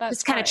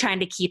just kind of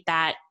trying to keep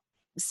that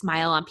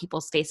smile on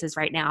people's faces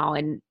right now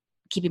and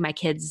keeping my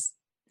kids'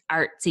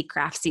 artsy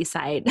craftsy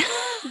side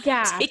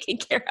taken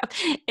care of.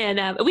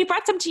 And we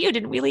brought some to you,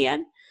 didn't we,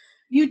 Leanne?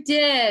 You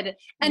did.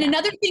 And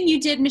another thing you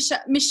did,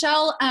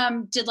 Michelle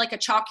did like a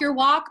chalk your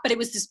walk, but it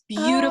was this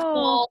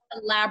beautiful,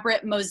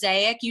 elaborate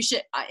mosaic. You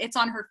should, it's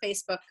on her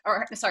Facebook,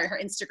 or sorry, her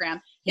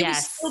Instagram. It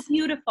was so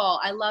beautiful.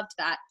 I loved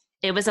that.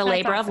 It was a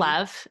labor of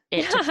love.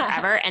 It took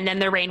forever. And then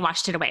the rain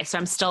washed it away. So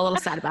I'm still a little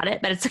sad about it,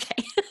 but it's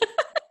okay.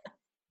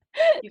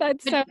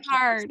 That's so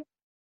hard.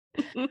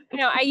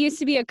 I used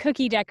to be a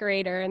cookie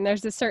decorator, and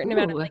there's a certain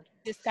amount of like,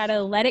 you just got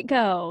to let it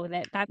go.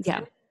 That's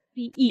gonna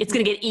be eaten. It's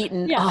going to get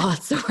eaten. Yeah. Oh,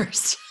 it's the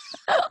worst.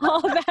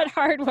 All that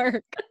hard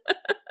work.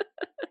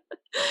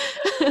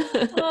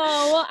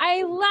 Well,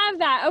 I love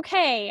that.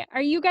 Okay.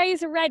 Are you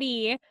guys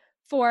ready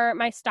for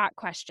my stock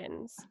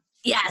questions?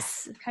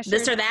 Yes.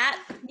 This or that?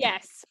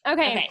 Yes.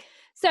 Okay.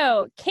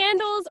 So,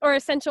 candles or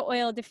essential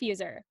oil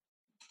diffuser?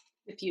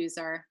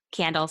 Diffuser.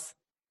 Candles.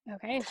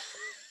 Okay.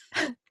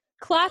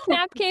 Cloth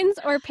napkins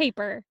or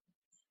paper?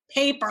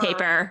 Paper.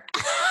 Paper.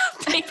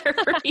 Paper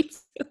for me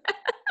too.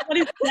 What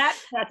is that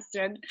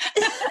question?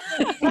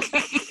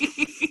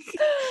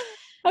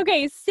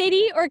 Okay,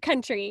 city or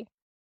country?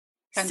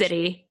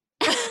 City.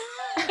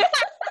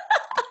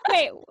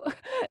 Wait,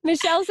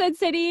 Michelle said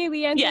city,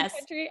 Leanne said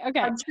country?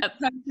 Okay.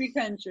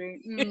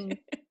 Country. Mm.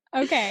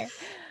 Okay.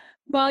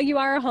 Well, you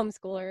are a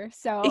homeschooler,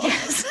 so.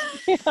 Yes.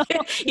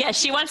 Yeah,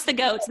 she wants the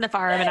goats and the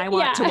farm, and I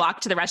want to walk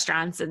to the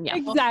restaurants. And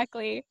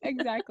Exactly.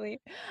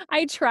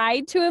 I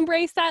tried to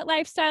embrace that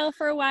lifestyle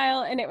for a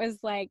while, and it was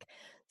like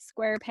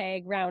square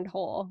peg, round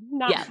hole.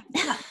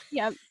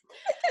 Yep.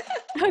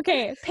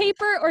 Okay,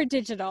 paper or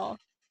digital?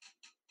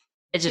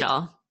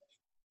 Digital.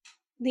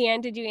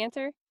 Leanne, did you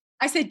answer?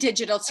 I said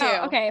digital too.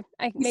 Oh, okay.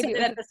 Maybe it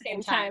was at the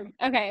same time.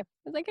 Okay. I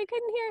was like, I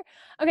couldn't hear.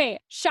 Okay.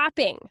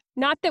 Shopping.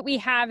 Not that we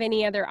have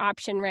any other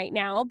option right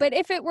now, but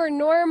if it were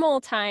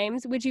normal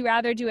times, would you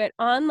rather do it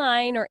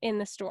online or in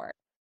the store?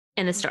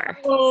 In the store.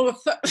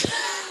 Both.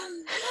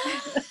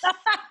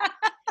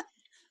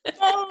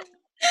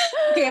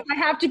 Okay, if I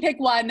have to pick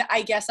one,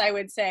 I guess I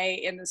would say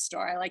in the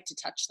store. I like to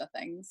touch the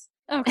things.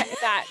 Okay,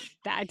 that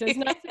does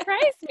not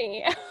surprise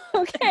me.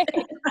 Okay.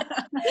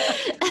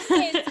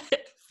 It's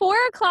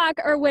 4:00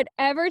 or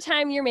whatever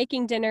time you're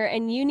making dinner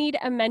and you need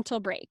a mental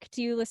break.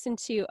 Do you listen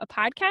to a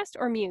podcast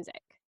or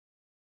music?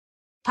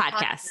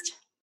 Podcast.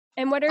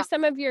 And what are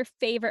some of your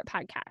favorite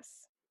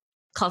podcasts?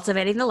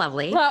 Cultivating the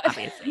Lovely. Well,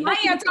 my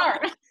answer.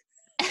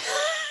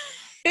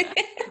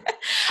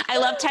 I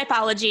love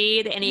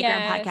Typology, the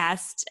Enneagram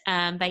podcast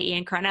by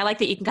Ian Cron. I like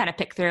that you can kind of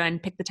pick through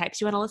and pick the types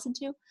you want to listen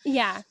to.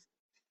 Yeah.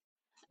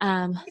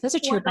 Those are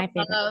two of my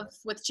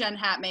favorites. With Jen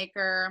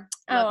Hatmaker.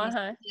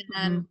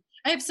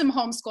 I have some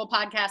homeschool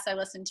podcasts I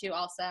listen to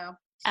also.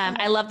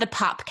 I love the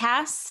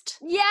Popcast.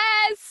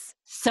 Yes.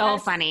 So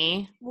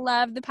funny.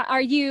 Love the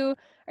Are you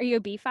a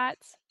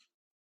BFATs?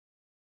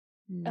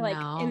 No.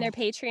 Like in their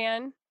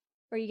Patreon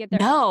where you get their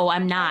No,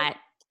 I'm not.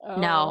 Oh,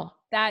 no.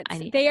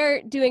 They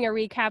are doing a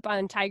recap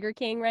on Tiger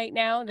King right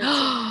now.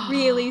 That's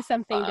really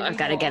something to I've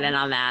got to get in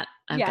on that.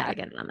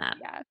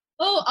 Yeah.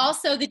 Oh,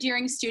 also the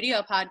Deering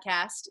Studio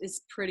podcast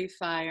is pretty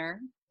fire.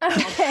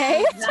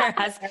 Okay.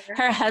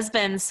 her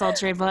husband's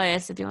sultry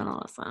voice, if you want to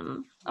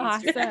listen.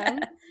 Awesome.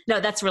 No,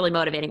 that's a really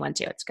motivating one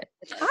too. It's good.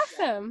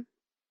 Awesome.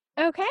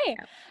 Okay.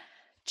 Yeah.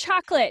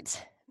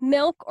 Chocolate,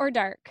 milk or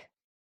dark?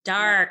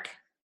 Dark.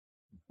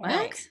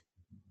 What?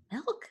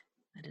 Milk?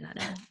 I did not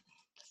know.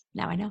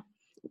 Now I know.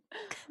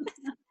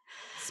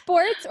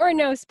 Sports or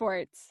no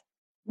sports?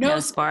 No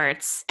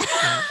sports.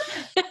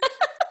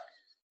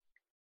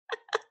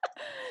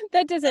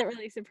 That doesn't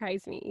really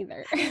surprise me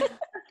either.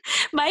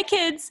 My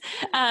kids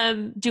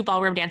do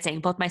ballroom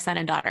dancing, both my son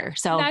and daughter.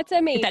 So that's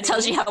amazing. That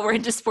tells you how we're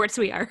into sports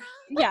we are.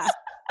 Yeah.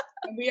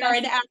 We are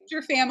an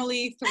actor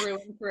family through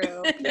and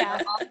through.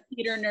 Yeah. All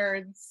theater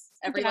nerds.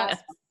 Every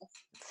last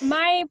one.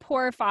 My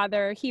poor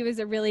father, he was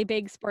a really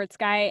big sports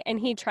guy, and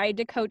he tried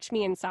to coach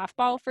me in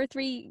softball for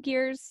 3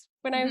 years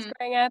when I was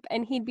growing up.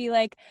 And he'd be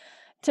like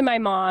to my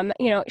mom,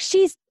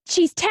 she's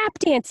tap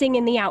dancing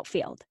in the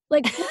outfield.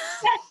 Like,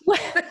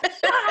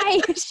 why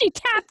is she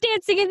tap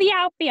dancing in the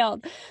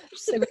outfield?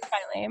 So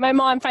my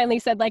mom finally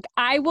said, like,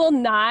 I will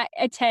not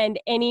attend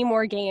any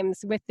more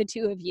games with the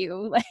two of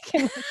you. Like,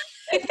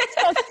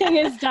 something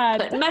is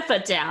done. Put my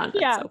foot down.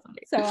 That's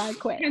so I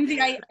quit.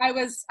 Kenzie,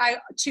 I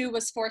too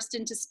was forced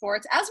into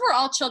sports, as were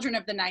all children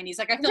of the 90s.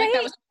 Like, I feel like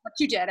that was what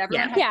you did.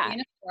 Everyone had to be in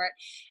a sport.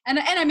 And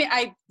I mean,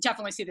 I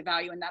definitely see the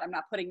value in that. I'm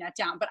not putting that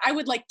down. But I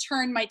would like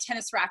turn my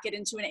tennis racket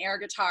into an air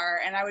guitar,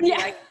 and I would be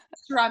like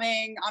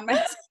strumming on my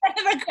side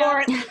of the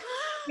court.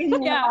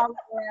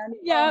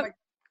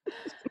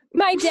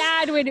 My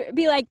dad would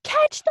be like,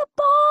 catch the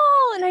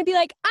ball. And I'd be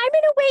like, I'm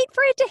going to wait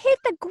for it to hit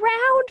the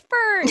ground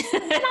first.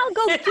 And then I'll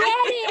go get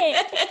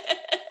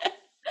it.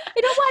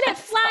 I don't want it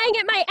flying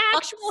at my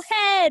actual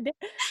head.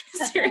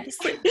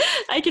 Seriously.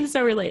 I can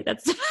so relate.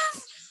 That's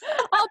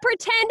I'll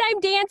pretend I'm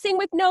dancing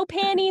with no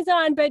panties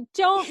on, but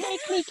don't make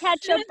me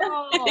catch a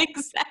ball.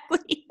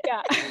 Exactly.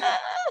 Yeah.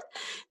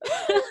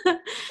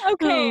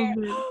 Okay.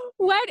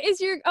 What is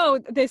your,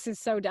 this is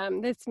so dumb.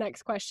 This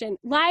next question.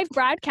 Live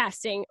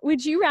broadcasting.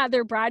 Would you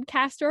rather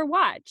broadcast or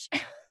watch?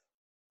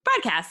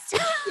 Broadcast.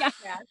 Yeah.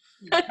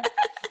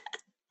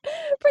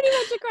 Pretty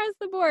much across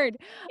the board.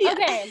 Yeah.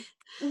 Okay.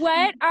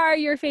 What are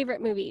your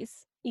favorite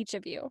movies, each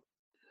of you?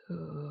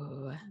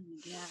 Ooh.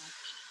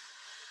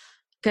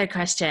 Good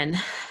question.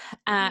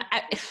 I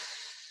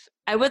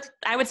would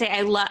say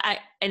I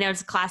know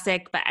it's a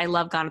classic, but I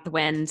love Gone with the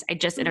Wind. I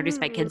just introduced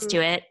my kids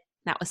to it.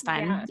 That was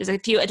fun. Yeah. There's a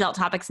few adult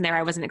topics in there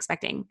I wasn't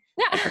expecting.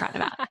 I forgot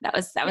about. That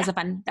was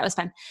fun.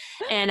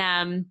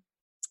 And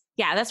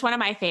that's one of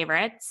my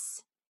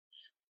favorites.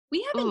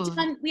 We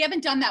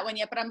haven't done that one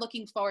yet, but I'm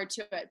looking forward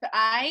to it. But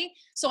I'm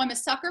a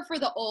sucker for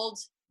the old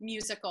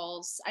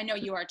musicals. I know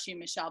you are too,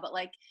 Michelle, but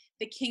like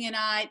The King and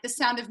I, The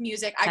Sound of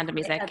Music,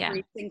 every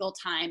single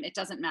time. It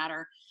doesn't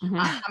matter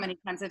how many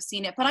times I've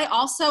seen it. But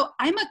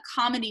I'm a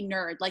comedy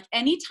nerd. Like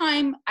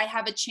anytime I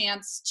have a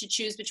chance to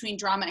choose between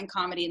drama and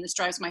comedy, and this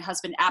drives my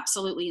husband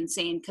absolutely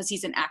insane because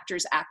he's an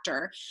actor's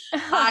actor,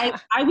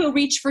 I will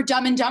reach for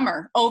Dumb and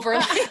Dumber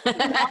over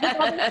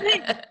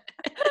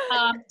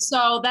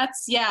so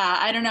that's,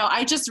 I don't know.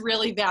 I just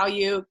really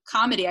value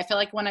comedy. I feel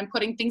like when I'm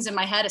putting things in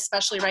my head,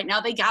 especially right now,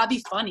 they gotta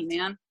be funny,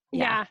 man.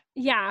 Yeah,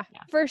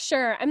 for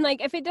sure. I'm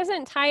like, if it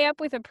doesn't tie up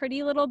with a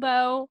pretty little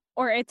bow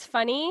or it's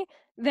funny,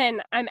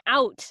 then I'm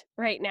out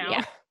right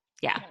now.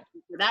 Yeah.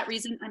 For that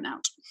reason, I'm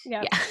out.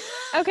 Yeah.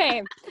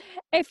 Okay.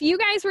 If you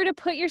guys were to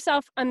put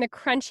yourself on the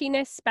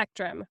crunchiness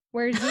spectrum,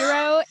 where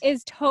 0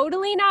 is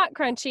totally not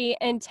crunchy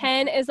and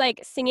 10 is like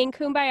singing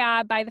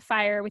Kumbaya by the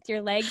fire with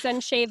your legs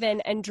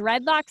unshaven and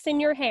dreadlocks in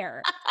your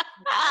hair,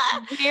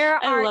 where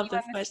are you on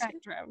the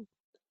spectrum?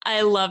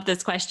 I love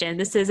this question.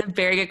 This is a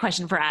very good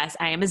question for us.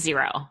 I am a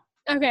 0.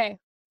 Okay.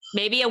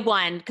 Maybe a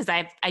 1 because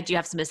I do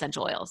have some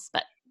essential oils,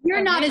 but.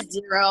 You're not a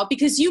 0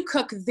 because you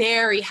cook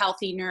very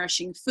healthy,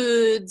 nourishing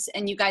foods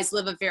and you guys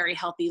live a very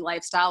healthy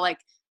lifestyle. Like,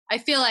 I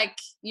feel like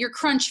your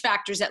crunch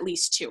factor's at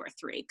least 2 or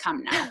 3.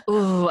 Come now.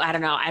 Ooh, I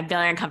don't know. I'm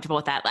very uncomfortable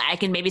with that. I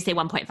can maybe say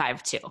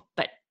 1.5 too,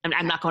 but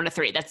I'm not going to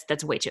 3.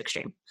 That's way too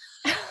extreme.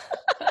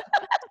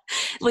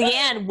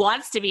 Leanne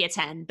wants to be a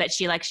 10, but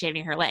she likes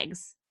shaving her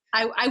legs.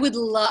 I would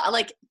love,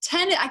 like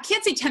 10, I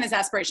can't say 10 is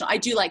aspirational. I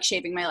do like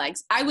shaving my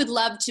legs. I would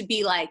love to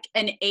be like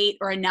an 8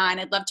 or a 9.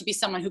 I'd love to be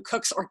someone who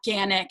cooks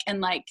organic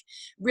and like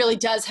really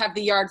does have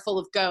the yard full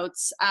of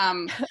goats.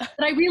 But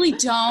I really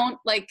don't.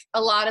 Like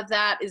a lot of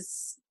that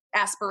is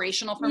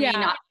aspirational for me,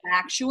 not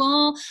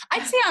factual.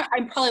 I'd say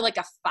I'm probably like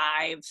a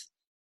 5.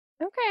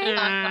 Okay.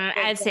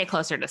 I'd say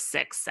closer to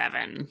 6,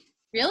 7.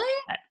 Really?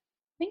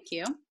 Thank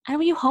you. I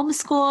know you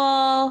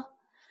homeschool.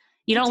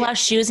 You don't allow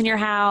shoes in your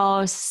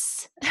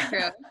house.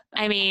 True.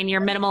 I mean,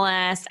 you're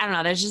minimalist. I don't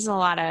know. There's just a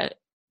lot of,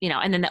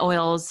 and then the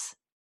oils.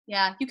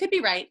 Yeah, you could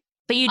be right.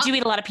 But you do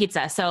eat a lot of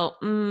pizza. So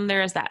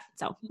there is that.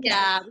 So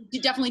yeah,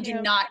 you definitely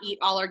do not eat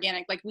all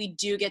organic. Like we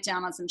do get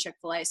down on some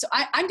Chick-fil-A. So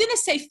I'm going to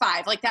say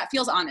 5. Like that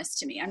feels honest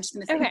to me. I'm just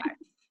going to say 5.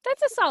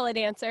 That's a solid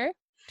answer.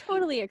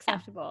 Totally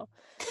acceptable.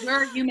 Where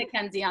are you,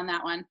 Mackenzie, on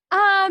that one?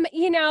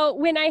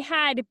 When I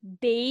had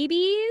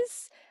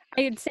babies,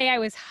 I'd say I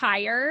was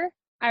higher.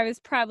 I was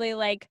probably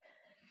like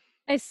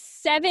a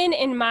 7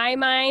 in my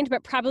mind,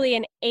 but probably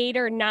an 8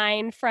 or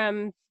 9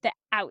 from the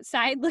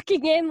outside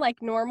looking in,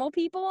 like normal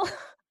people.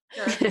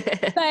 Sure.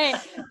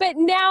 but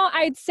now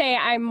I'd say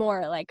I'm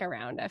more like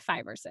around a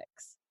 5 or 6.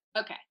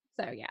 Okay.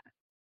 So yeah.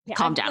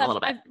 Calm down a little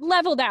bit. I've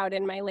leveled out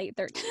in my late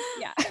 30s.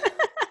 Yeah.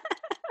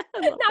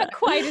 Not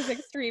quite as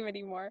extreme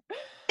anymore.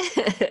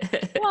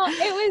 Well,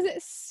 it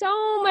was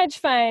so much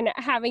fun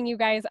having you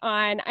guys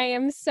on. I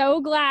am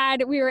so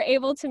glad we were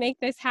able to make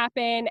this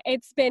happen.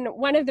 It's been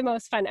one of the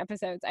most fun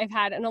episodes I've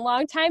had in a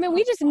long time, and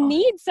we just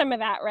need some of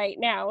that right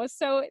now.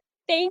 So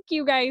thank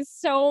you guys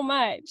so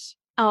much.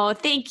 Oh,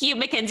 thank you,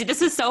 Mackenzie.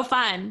 This was so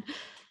fun.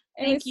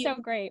 It was so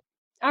great.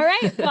 All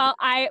right. Well,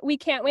 we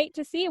can't wait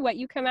to see what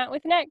you come out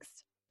with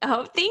next.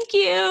 Oh, thank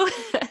you.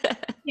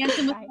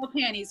 Dancing with no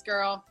panties,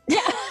 girl.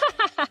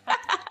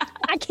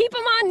 I keep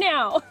them on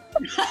now.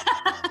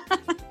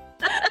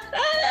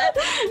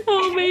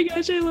 Oh my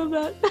gosh, I love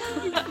that.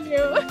 Thank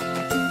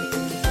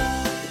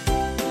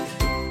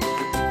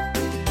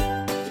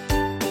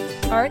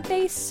you. Aren't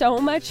they so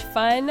much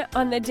fun?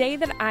 On the day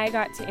that I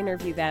got to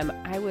interview them,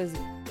 I was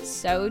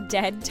so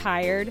dead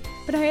tired,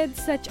 but I had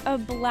such a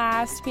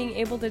blast being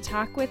able to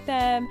talk with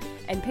them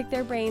and pick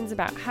their brains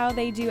about how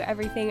they do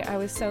everything. I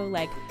was so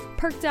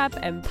perked up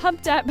and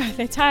pumped up by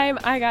the time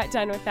I got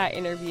done with that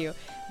interview.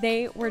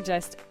 They were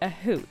just a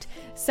hoot.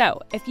 So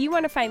if you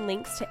want to find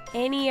links to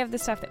any of the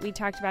stuff that we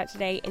talked about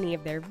today, any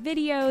of their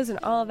videos and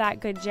all of that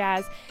good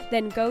jazz,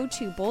 then go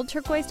to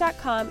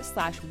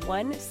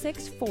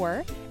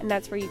boldturquoise.com/164, and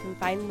that's where you can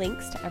find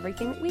links to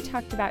everything that we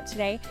talked about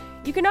today.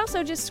 You can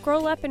also just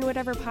scroll up in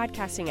whatever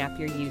podcasting app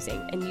you're using,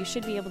 and you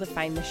should be able to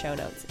find the show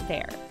notes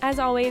there. As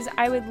always,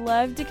 I would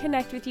love to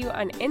connect with you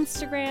on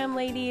Instagram,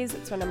 ladies.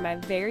 It's one of my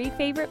very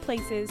favorite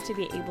places to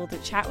be able to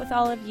chat with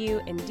all of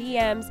you in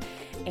DMs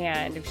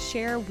and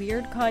share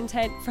weird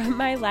content from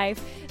my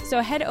life. So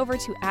head over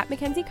to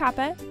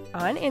 @MackenzieKoppa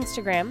on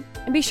Instagram,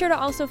 and be sure to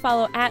also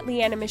follow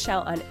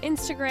 @LeanneMichelle on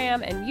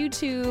Instagram and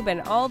YouTube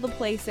and all the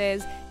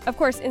places. Of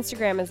course,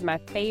 Instagram is my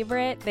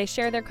favorite. They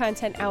share their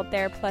content out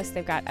there, plus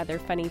they've got other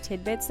funny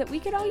tidbits that we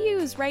could all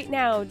use right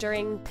now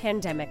during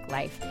pandemic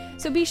life.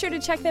 So be sure to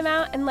check them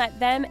out and let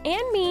them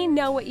and me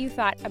know what you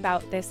thought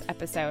about this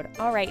episode.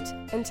 All right,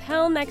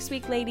 until next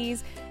week,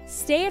 ladies,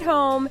 stay at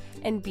home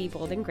and be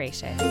bold and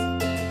gracious.